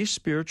free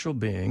spiritual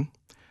being,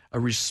 a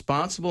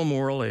responsible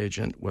moral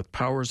agent with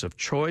powers of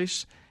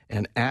choice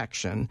and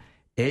action,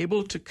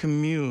 able to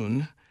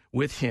commune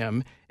with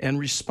him and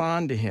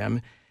respond to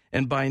him,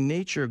 and by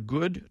nature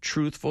good,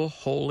 truthful,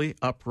 holy,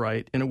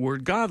 upright, in a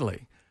word,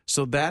 godly.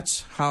 So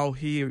that's how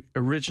he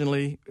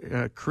originally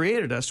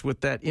created us,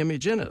 with that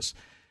image in us.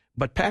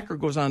 But Packer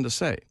goes on to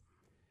say,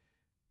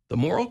 the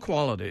moral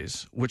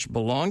qualities which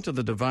belong to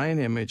the divine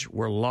image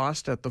were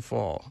lost at the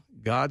fall.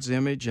 God's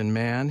image in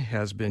man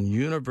has been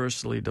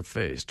universally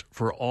defaced,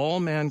 for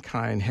all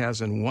mankind has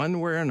in one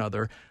way or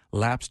another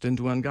lapsed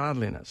into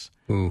ungodliness.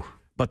 Ooh.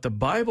 But the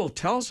Bible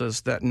tells us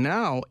that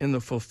now, in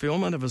the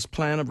fulfillment of his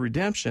plan of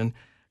redemption,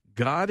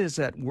 God is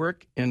at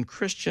work in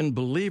Christian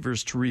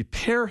believers to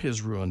repair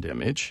his ruined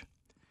image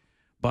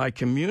by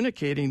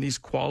communicating these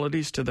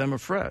qualities to them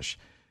afresh.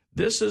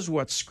 This is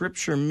what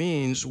Scripture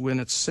means when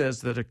it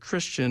says that a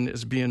Christian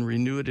is being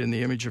renewed in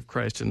the image of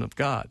Christ and of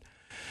God.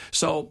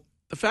 So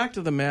the fact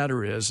of the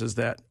matter is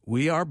that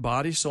we are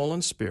body, soul,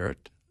 and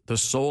spirit. The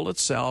soul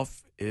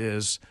itself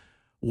is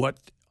what...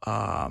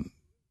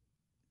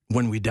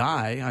 when we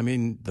die, I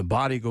mean, the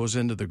body goes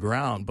into the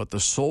ground, but the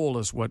soul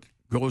is what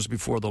goes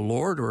before the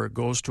Lord, or it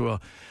goes to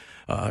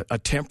a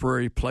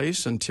temporary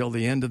place until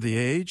the end of the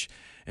age,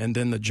 and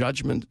then the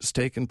judgment is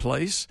taken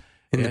place.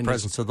 In the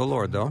presence of the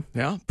Lord, though.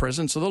 Yeah,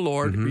 presence of the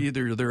Lord. Mm-hmm.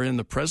 Either they're in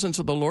the presence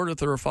of the Lord if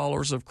they're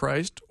followers of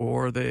Christ,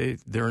 or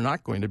they're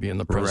not going to be in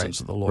the presence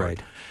of the Lord. Right.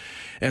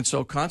 And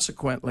so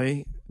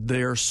consequently,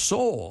 their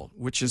soul,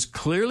 which is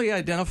clearly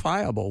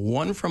identifiable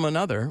one from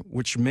another,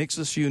 which makes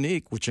us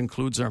unique, which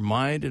includes our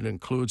mind, it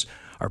includes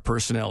our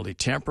personality,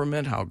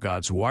 temperament, how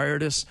God's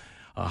wired us,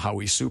 how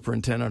we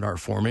superintended our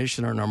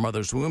formation in our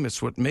mother's womb.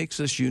 It's what makes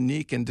us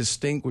unique and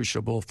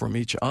distinguishable from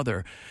each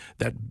other,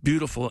 that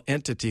beautiful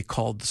entity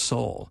called the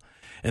soul.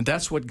 And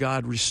that's what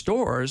God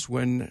restores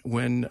when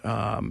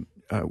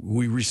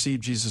we receive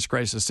Jesus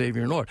Christ as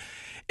Savior and Lord.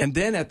 And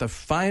then at the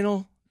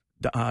final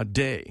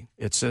day,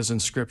 it says in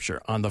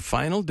Scripture, on the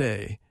final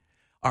day,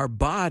 our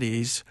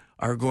bodies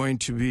are going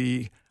to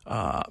be,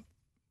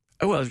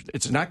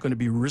 it's not going to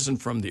be risen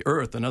from the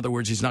earth. In other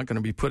words, he's not going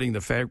to be putting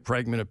the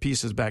fragment of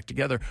pieces back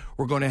together.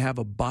 We're going to have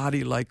a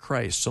body like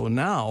Christ. So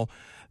now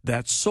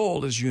that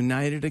soul is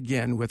united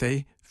again with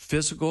a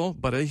physical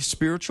but a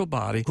spiritual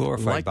body,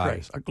 Glorified like body.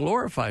 Christ, a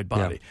glorified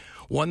body,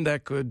 one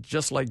that could,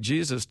 just like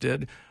Jesus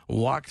did,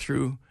 walk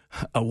through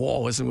a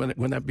wall.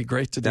 Wouldn't that be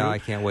great to do? No, I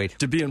can't wait.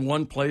 To be in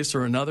one place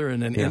or another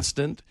in an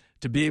instant,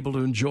 to be able to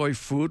enjoy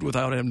food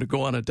without having to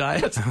go on a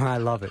diet. I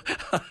love it.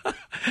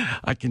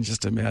 I can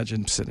just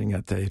imagine sitting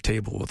at the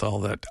table with all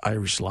that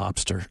Irish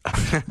lobster.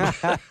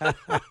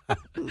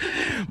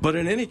 But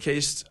in any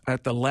case,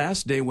 at the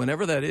last day,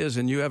 whenever that is,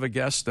 and you have a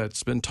guest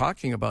that's been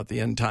talking about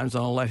the end times,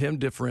 and I'll let him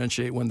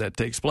differentiate when that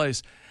takes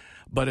place.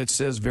 But it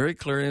says very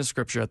clearly in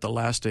Scripture, at the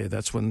last day,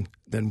 that's when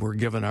then we're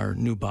given our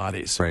new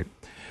bodies. Right.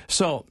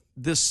 So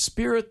the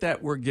Spirit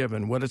that we're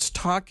given, what it's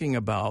talking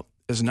about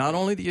is not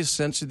only the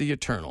essence of the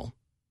eternal,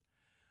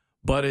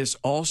 but it's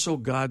also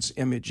God's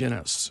image in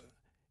us.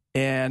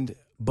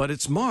 But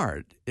it's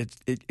marred.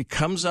 It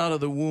comes out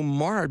of the womb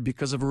marred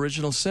because of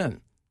original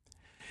sin.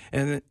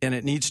 And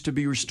it needs to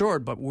be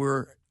restored, but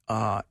we're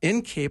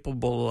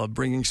incapable of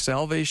bringing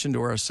salvation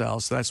to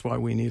ourselves. That's why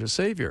we need a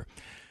Savior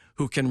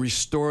who can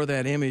restore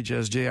that image,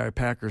 as J.I.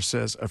 Packer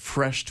says,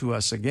 afresh to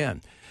us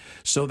again.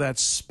 So that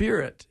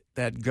Spirit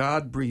that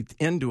God breathed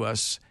into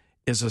us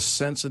is a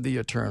sense of the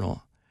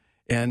eternal.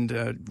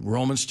 And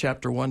Romans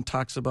chapter 1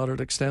 talks about it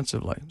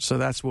extensively. So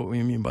that's what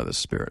we mean by the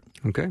Spirit.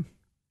 Okay.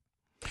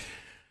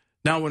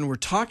 Now, when we're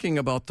talking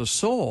about the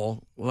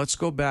soul, let's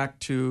go back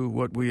to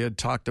what we had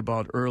talked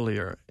about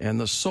earlier. And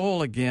the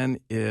soul, again,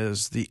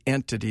 is the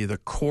entity, the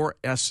core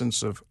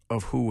essence of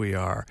who we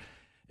are.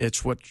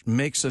 It's what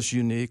makes us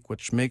unique,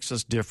 which makes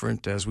us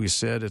different. As we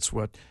said, it's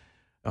what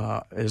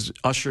is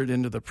ushered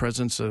into the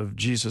presence of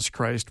Jesus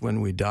Christ when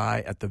we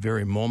die. At the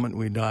very moment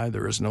we die,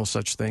 there is no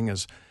such thing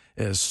as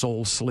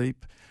soul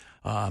sleep.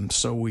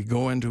 So we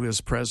go into his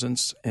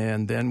presence,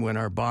 and then when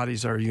our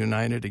bodies are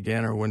united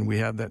again, or when we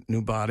have that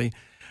new body,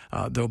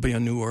 there'll be a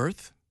new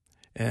earth,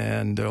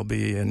 and there'll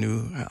be a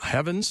new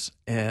heavens,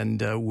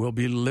 and we'll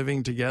be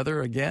living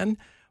together again,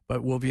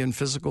 but we'll be in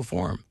physical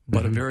form,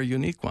 but a very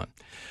unique one.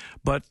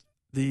 But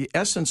the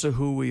essence of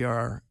who we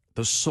are,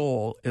 the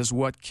soul, is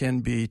what can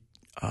be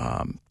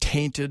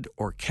tainted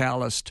or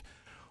calloused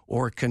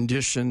or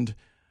conditioned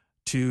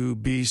to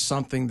be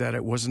something that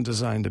it wasn't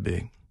designed to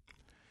be.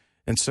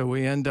 And so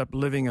we end up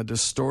living a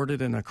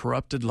distorted and a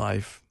corrupted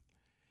life,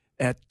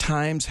 at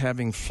times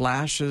having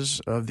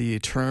flashes of the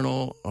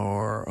eternal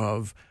or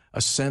of a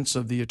sense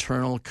of the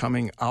eternal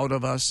coming out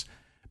of us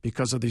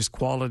because of these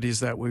qualities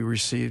that we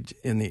received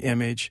in the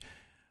image,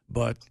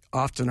 but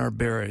often are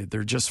buried.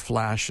 They're just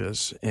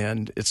flashes,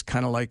 and it's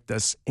kind of like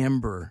this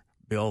ember,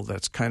 Bill,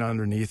 that's kind of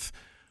underneath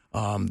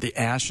the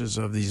ashes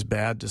of these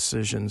bad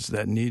decisions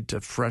that need the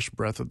fresh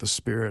breath of the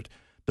Spirit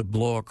to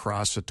blow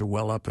across it, to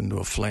well up into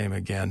a flame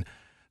again,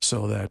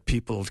 so that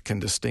people can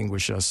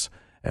distinguish us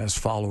as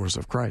followers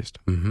of Christ.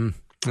 Mm-hmm.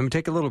 Let me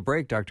take a little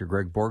break. Dr.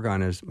 Greg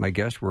Bourgond is my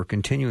guest. We're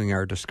continuing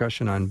our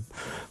discussion on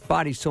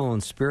body, soul,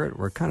 and spirit.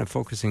 We're kind of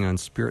focusing on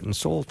spirit and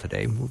soul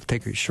today. We'll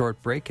take a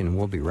short break, and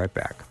we'll be right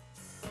back.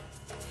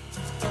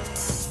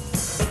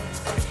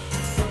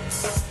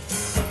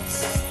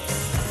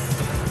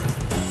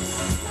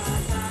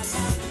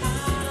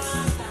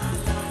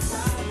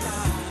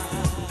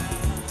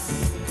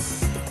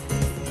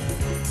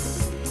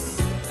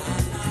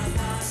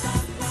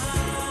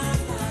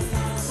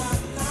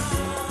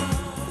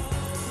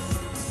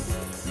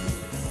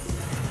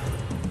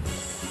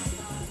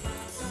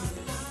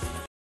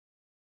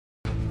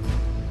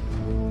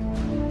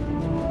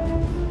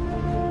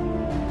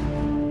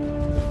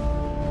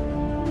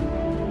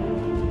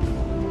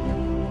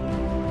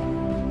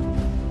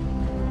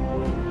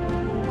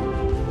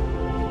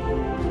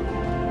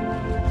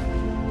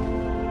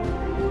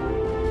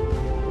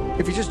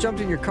 If you just jumped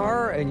in your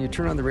car and you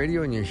turn on the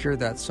radio and you hear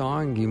that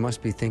song, you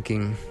must be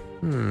thinking,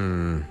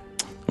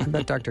 I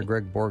bet Dr.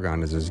 Greg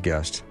Bourgond is his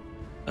guest.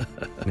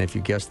 And if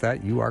you guessed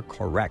that, you are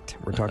correct.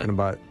 We're talking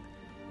about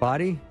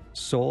body,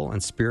 soul,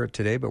 and spirit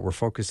today, but we're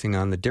focusing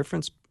on the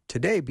difference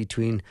today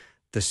between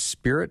the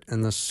spirit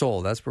and the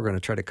soul. That's what we're going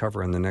to try to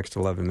cover in the next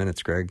 11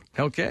 minutes, Greg.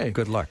 Okay.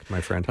 Good luck,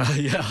 my friend.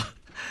 Yeah.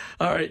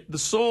 All right. The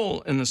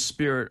soul and the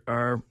spirit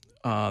are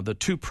the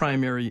two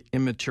primary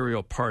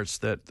immaterial parts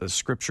that the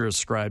Scripture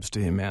ascribes to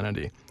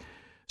humanity.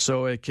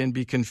 So it can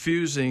be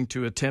confusing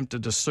to attempt to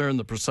discern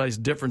the precise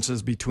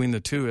differences between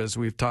the two, as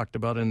we've talked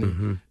about in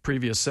the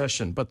previous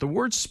session. But the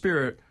word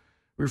spirit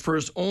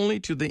refers only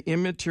to the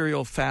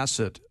immaterial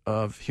facet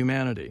of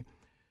humanity.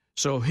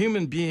 So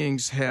human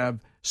beings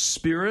have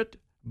spirit,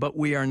 but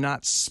we are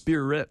not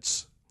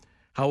spirits.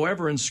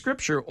 However, in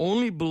Scripture,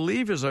 only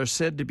believers are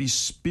said to be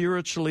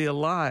spiritually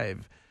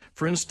alive.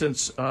 For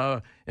instance,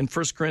 in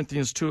 1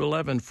 Corinthians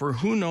 2:11, for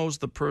who knows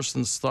the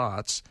person's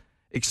thoughts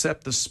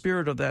except the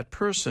spirit of that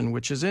person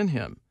which is in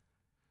him.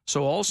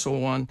 So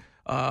also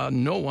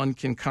no one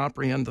can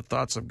comprehend the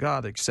thoughts of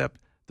God except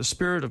the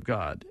Spirit of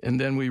God. And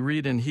then we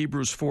read in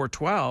Hebrews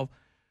 4:12,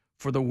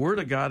 for the word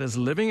of God is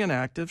living and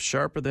active,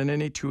 sharper than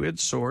any two-edged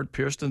sword,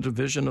 pierced in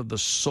division of the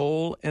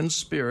soul and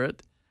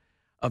spirit,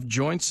 of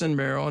joints and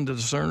marrow, and the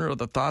discerner of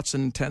the thoughts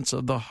and intents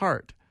of the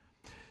heart.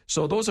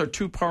 So those are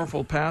two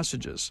powerful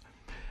passages.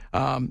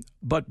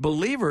 But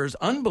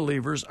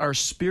unbelievers are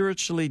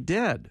spiritually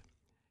dead.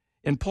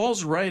 In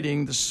Paul's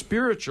writing, the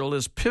spiritual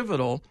is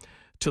pivotal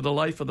to the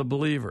life of the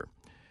believer.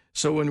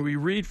 So when we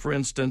read, for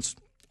instance,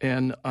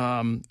 in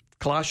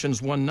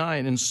Colossians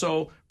 1:9, and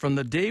so from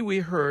the day we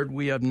heard,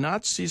 we have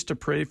not ceased to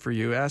pray for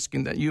you,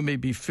 asking that you may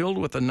be filled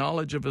with the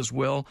knowledge of his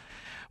will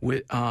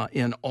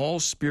in all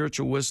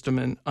spiritual wisdom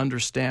and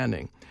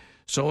understanding.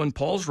 So in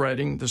Paul's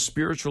writing, the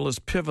spiritual is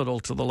pivotal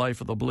to the life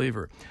of the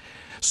believer.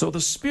 So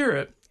the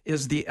Spirit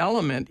is the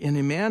element in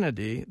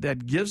humanity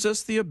that gives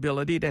us the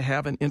ability to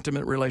have an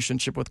intimate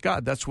relationship with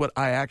God. That's what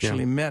I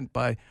actually meant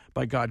by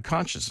God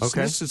consciousness.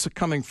 Okay. This is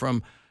coming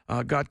from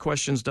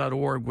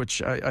godquestions.org,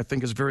 which I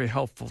think is very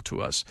helpful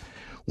to us.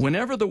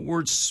 Whenever the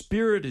word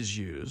spirit is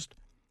used,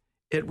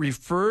 it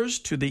refers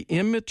to the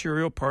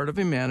immaterial part of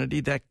humanity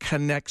that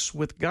connects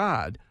with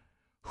God,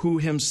 who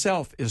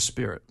himself is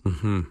spirit.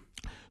 Mm-hmm.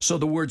 So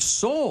the word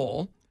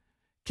soul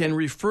can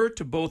refer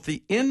to both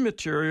the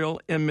immaterial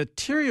and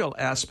material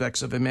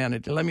aspects of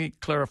humanity. Let me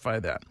clarify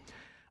that.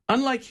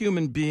 Unlike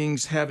human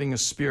beings having a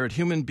spirit,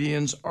 human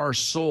beings are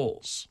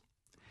souls.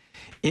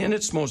 In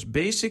its most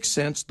basic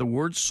sense, the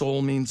word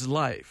soul means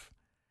life.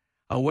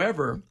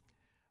 However,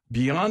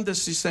 beyond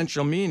this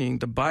essential meaning,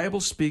 the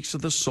Bible speaks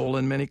of the soul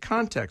in many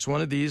contexts.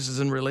 One of these is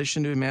in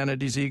relation to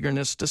humanity's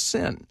eagerness to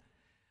sin.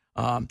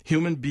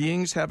 Human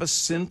beings have a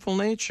sinful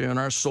nature, and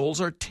our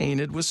souls are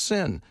tainted with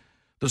sin.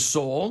 The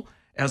soul,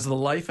 as the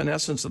life and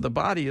essence of the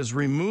body, is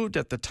removed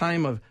at the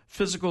time of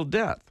physical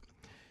death.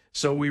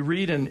 So we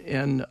read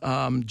in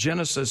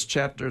Genesis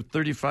chapter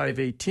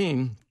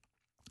 35:18,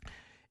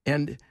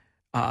 and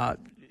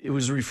it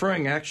was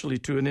referring actually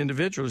to an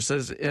individual. It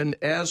says, and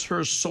as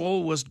her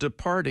soul was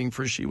departing,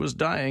 for she was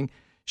dying,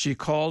 she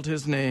called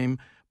his name,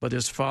 but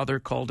his father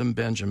called him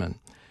Benjamin.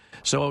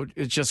 So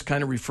it's just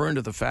kind of referring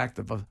to the fact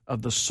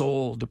of the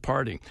soul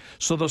departing.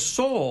 So the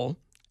soul,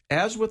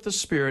 as with the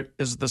spirit,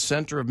 is the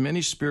center of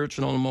many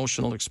spiritual and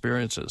emotional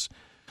experiences.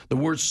 The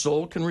word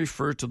soul can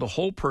refer to the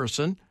whole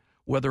person,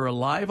 whether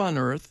alive on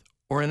earth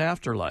or in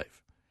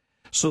afterlife.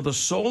 So the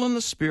soul and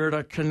the spirit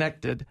are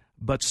connected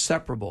but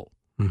separable,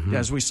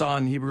 as we saw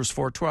in Hebrews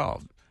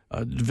 4:12,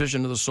 a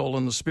division of the soul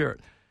and the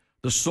spirit.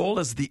 The soul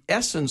is the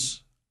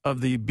essence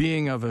of the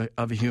being of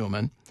a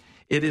human.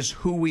 It is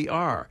who we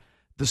are.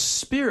 The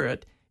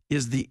spirit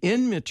is the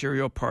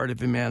immaterial part of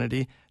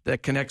humanity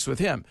that connects with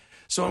him.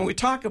 So when we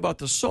talk about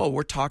the soul,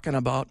 we're talking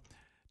about,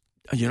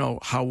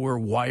 how we're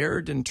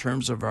wired in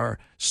terms of our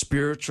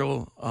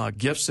spiritual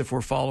gifts if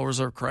we're followers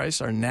of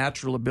Christ, our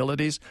natural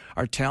abilities,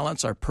 our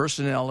talents, our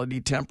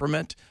personality,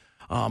 temperament.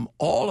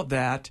 All of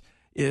that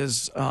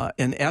is,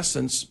 in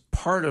essence,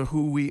 part of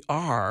who we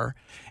are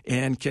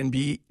and can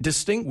be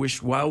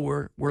distinguished while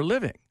we're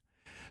living.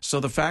 So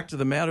the fact of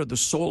the matter, the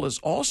soul is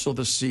also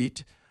the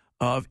seat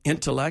of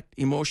intellect,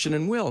 emotion,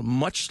 and will,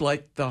 much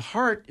like the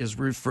heart is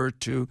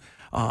referred to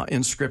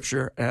in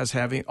Scripture as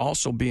having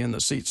also being the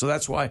seat. So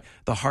that's why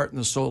the heart and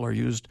the soul are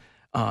used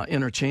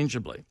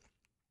interchangeably.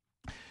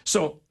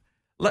 So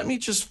let me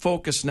just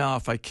focus now,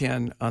 if I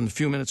can, on the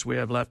few minutes we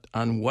have left,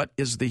 on what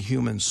is the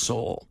human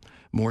soul,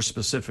 more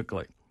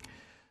specifically.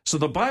 So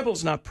the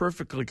Bible's not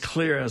perfectly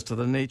clear as to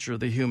the nature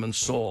of the human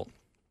soul.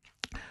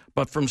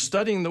 But from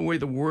studying the way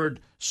the word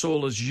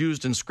soul is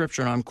used in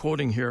Scripture, and I'm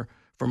quoting here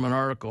from an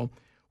article,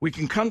 we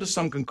can come to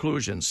some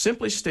conclusions.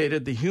 Simply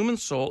stated, the human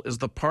soul is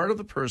the part of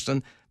the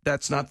person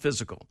that's not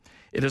physical.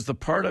 It is the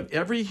part of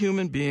every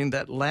human being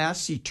that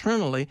lasts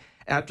eternally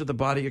after the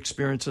body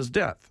experiences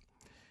death.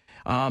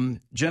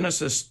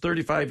 Genesis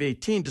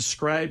 35:18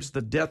 describes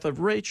the death of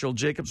Rachel,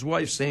 Jacob's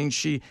wife, saying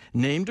she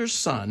named her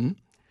son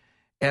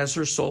as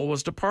her soul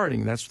was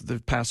departing. That's the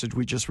passage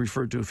we just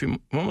referred to a few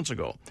moments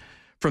ago.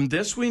 From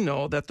this, we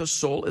know that the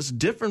soul is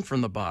different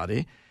from the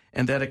body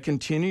and that it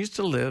continues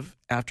to live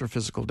after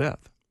physical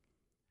death.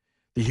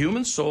 The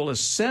human soul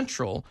is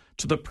central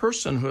to the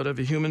personhood of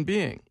a human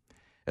being.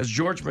 As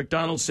George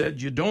MacDonald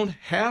said, you don't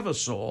have a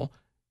soul,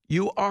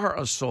 you are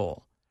a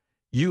soul.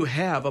 You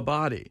have a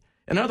body.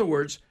 In other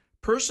words,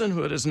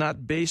 personhood is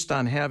not based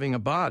on having a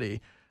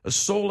body. A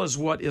soul is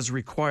what is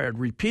required.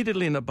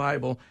 Repeatedly in the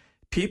Bible,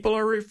 people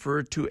are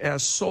referred to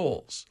as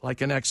souls,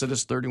 like in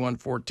Exodus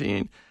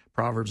 31:14,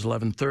 Proverbs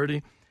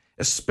 11:30,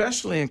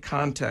 especially in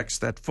contexts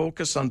that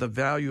focus on the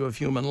value of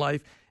human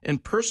life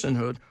and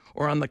personhood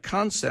or on the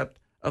concept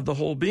of the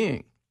whole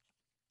being.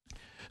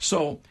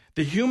 So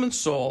the human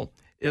soul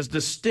is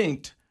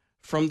distinct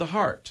from the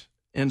heart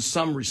in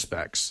some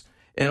respects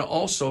and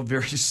also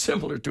very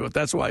similar to it.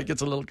 That's why it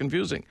gets a little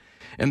confusing.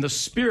 And the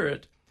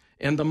spirit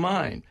and the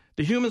mind.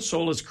 The human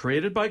soul is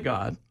created by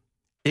God.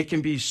 It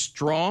can be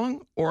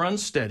strong or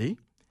unsteady.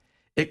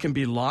 It can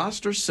be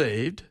lost or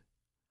saved.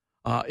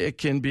 It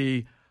can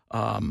be,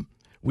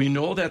 we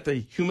know that the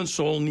human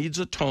soul needs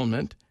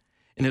atonement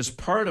and is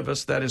part of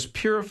us that is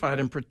purified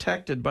and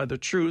protected by the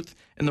truth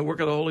and the work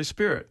of the Holy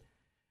Spirit.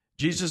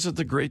 Jesus is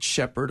the great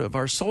shepherd of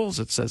our souls,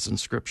 it says in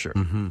Scripture.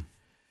 Mm-hmm.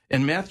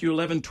 In Matthew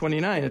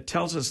 11:29, it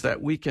tells us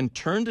that we can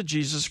turn to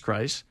Jesus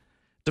Christ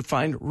to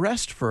find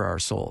rest for our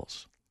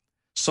souls.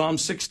 Psalm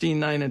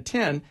 16:9 and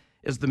 10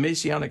 is the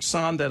Messianic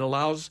psalm that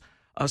allows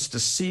us to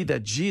see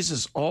that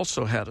Jesus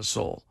also had a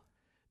soul.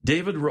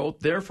 David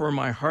wrote, "Therefore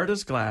my heart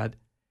is glad,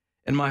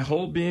 and my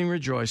whole being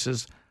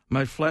rejoices.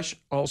 My flesh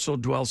also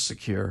dwells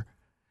secure.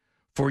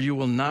 For you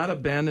will not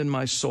abandon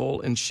my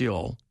soul in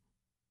Sheol,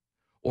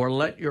 or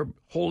let your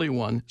Holy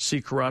One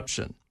see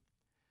corruption."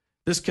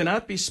 This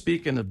cannot be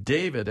speaking of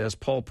David, as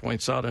Paul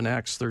points out in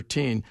Acts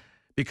 13,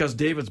 because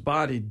David's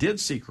body did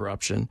see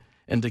corruption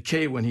and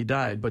decay when he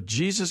died, but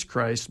Jesus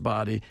Christ's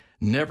body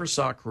never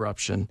saw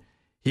corruption.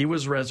 He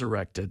was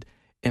resurrected,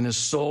 and his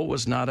soul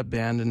was not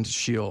abandoned to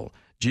Sheol.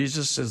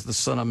 Jesus is the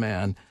Son of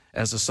Man,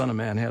 as the Son of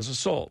Man has a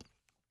soul.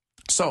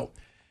 So,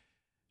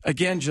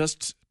 again,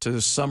 just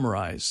to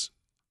summarize,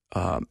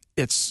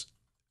 it's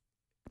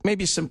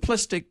maybe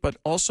simplistic, but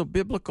also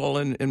biblical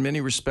in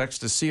many respects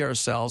to see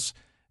ourselves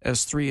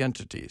as three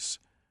entities.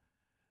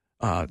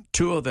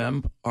 Two of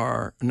them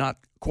are not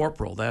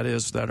corporal, that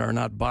is, that are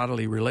not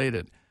bodily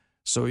related.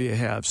 So you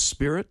have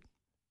spirit,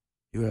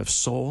 you have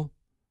soul,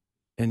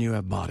 and you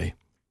have body.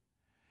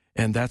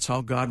 And that's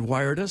how God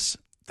wired us.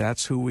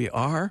 That's who we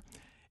are.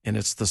 And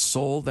it's the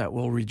soul that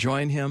will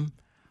rejoin him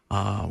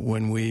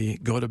when we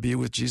go to be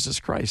with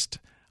Jesus Christ,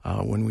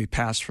 when we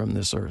pass from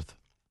this earth.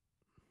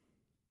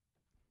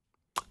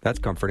 That's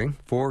comforting,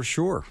 for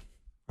sure.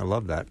 I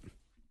love that.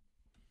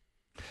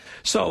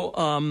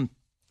 So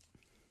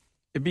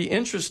it'd be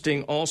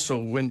interesting also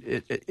when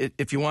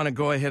if you want to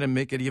go ahead and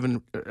make it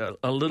even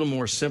a little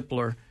more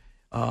simpler.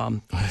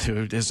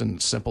 It isn't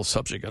a simple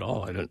subject at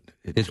all.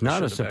 It's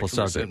not a simple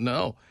subject.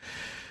 No.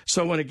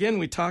 So when, again,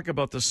 we talk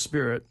about the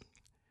Spirit,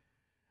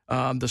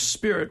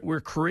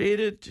 we're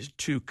created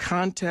to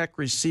contact,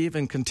 receive,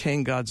 and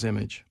contain God's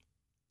image.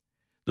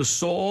 The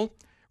soul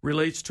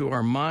relates to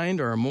our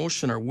mind, our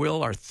emotion, our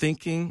will, our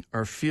thinking,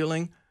 our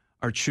feeling,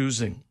 our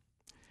choosing.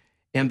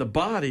 And the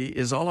body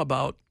is all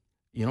about,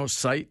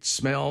 sight,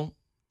 smell,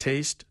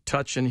 taste,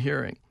 touch, and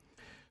hearing.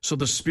 So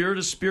the spirit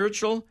is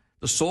spiritual.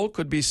 The soul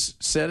could be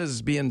said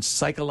as being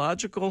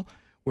psychological,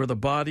 where the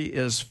body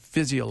is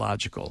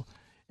physiological.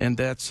 And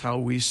that's how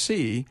we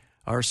see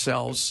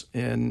ourselves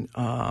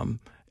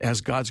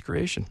as God's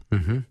creation.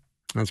 Mm-hmm.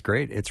 That's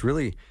great. It's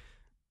really,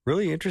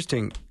 really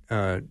interesting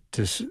to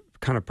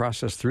kind of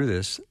process through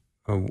this.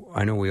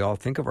 I know we all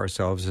think of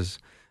ourselves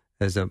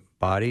as a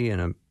body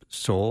and a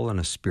soul and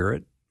a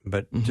spirit,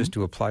 but just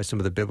to apply some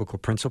of the biblical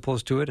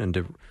principles to it and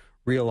to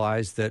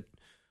realize that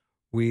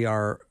we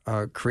are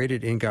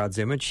created in God's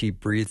image. He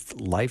breathed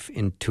life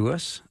into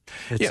us.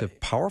 It's a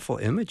powerful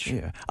image.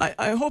 Yeah,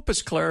 I hope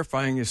it's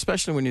clarifying,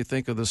 especially when you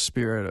think of the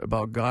Spirit,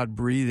 about God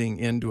breathing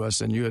into us.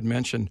 And you had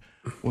mentioned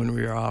when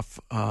we were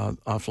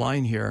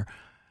offline here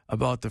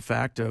about the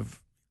fact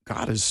of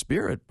God is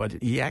Spirit, but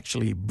He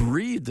actually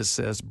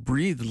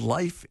breathed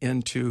life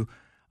into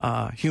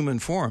human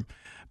form.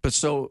 But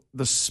so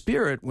the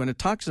Spirit, when it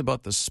talks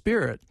about the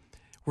Spirit,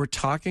 we're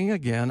talking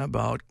again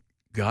about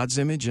God's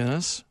image in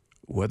us,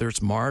 whether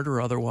it's marred or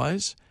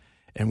otherwise,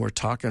 and we're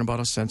talking about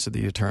a sense of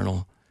the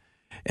eternal.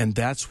 And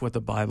that's what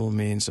the Bible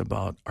means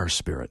about our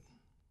spirit.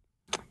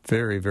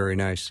 Very, very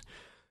nice.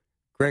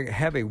 Greg,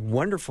 have a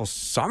wonderful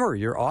summer.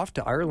 You're off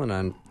to Ireland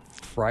on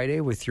Friday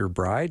with your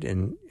bride,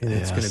 and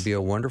it's going to be a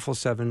wonderful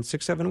 7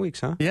 weeks,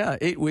 huh? Yeah,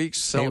 8 weeks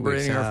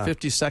celebrating our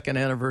 52nd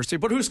anniversary.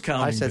 But who's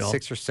counting, I said Bill?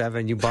 6 or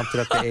 7. You bumped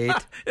it up to 8.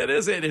 It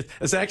is 8.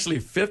 It's actually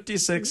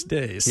 56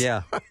 days.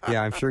 Yeah,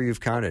 I'm sure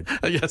you've counted.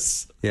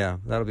 Yes. Yeah,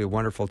 that'll be a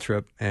wonderful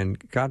trip. And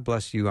God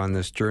bless you on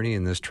this journey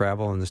and this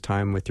travel and this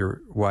time with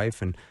your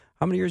wife. And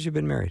how many years have you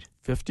been married?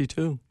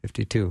 52.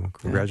 52.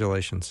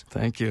 Congratulations. Yeah.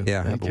 Thank you.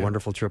 Yeah, Thank have a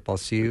wonderful trip. I'll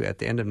see you at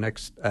the end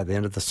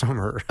of the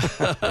summer.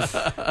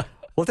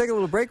 We'll take a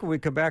little break. When we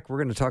come back, we're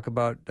going to talk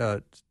about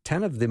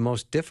 10 of the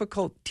most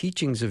difficult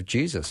teachings of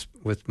Jesus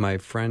with my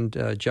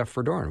friend Jeff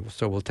Verdorn.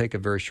 So we'll take a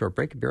very short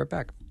break and be right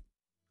back.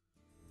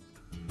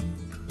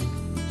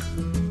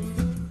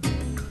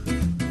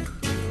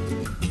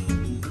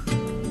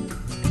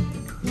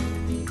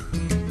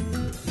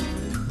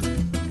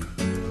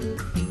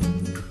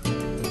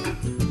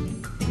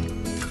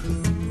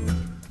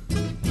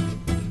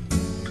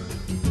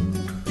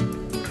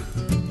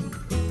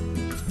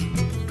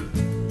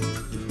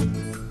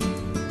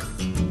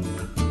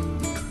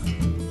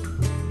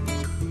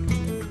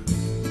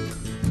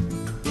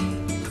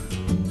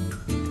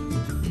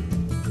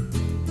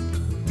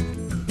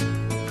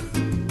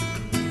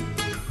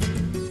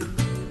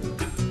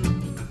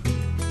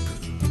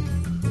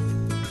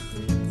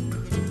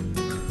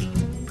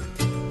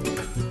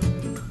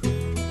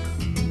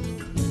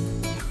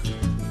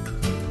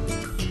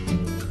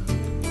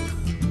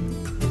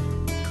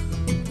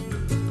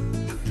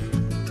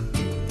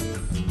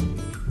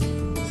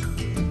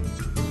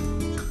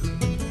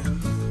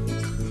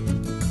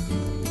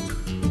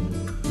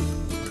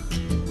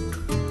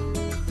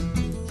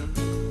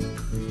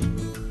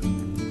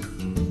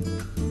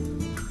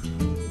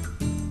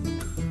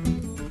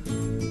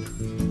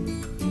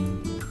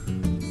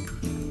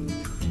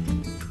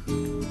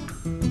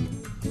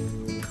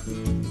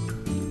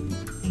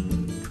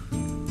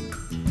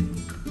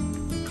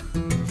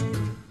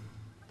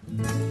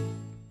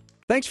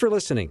 Thanks for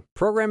listening.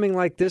 Programming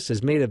like this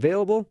is made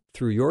available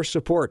through your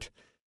support.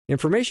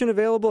 Information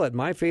available at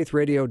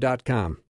myfaithradio.com.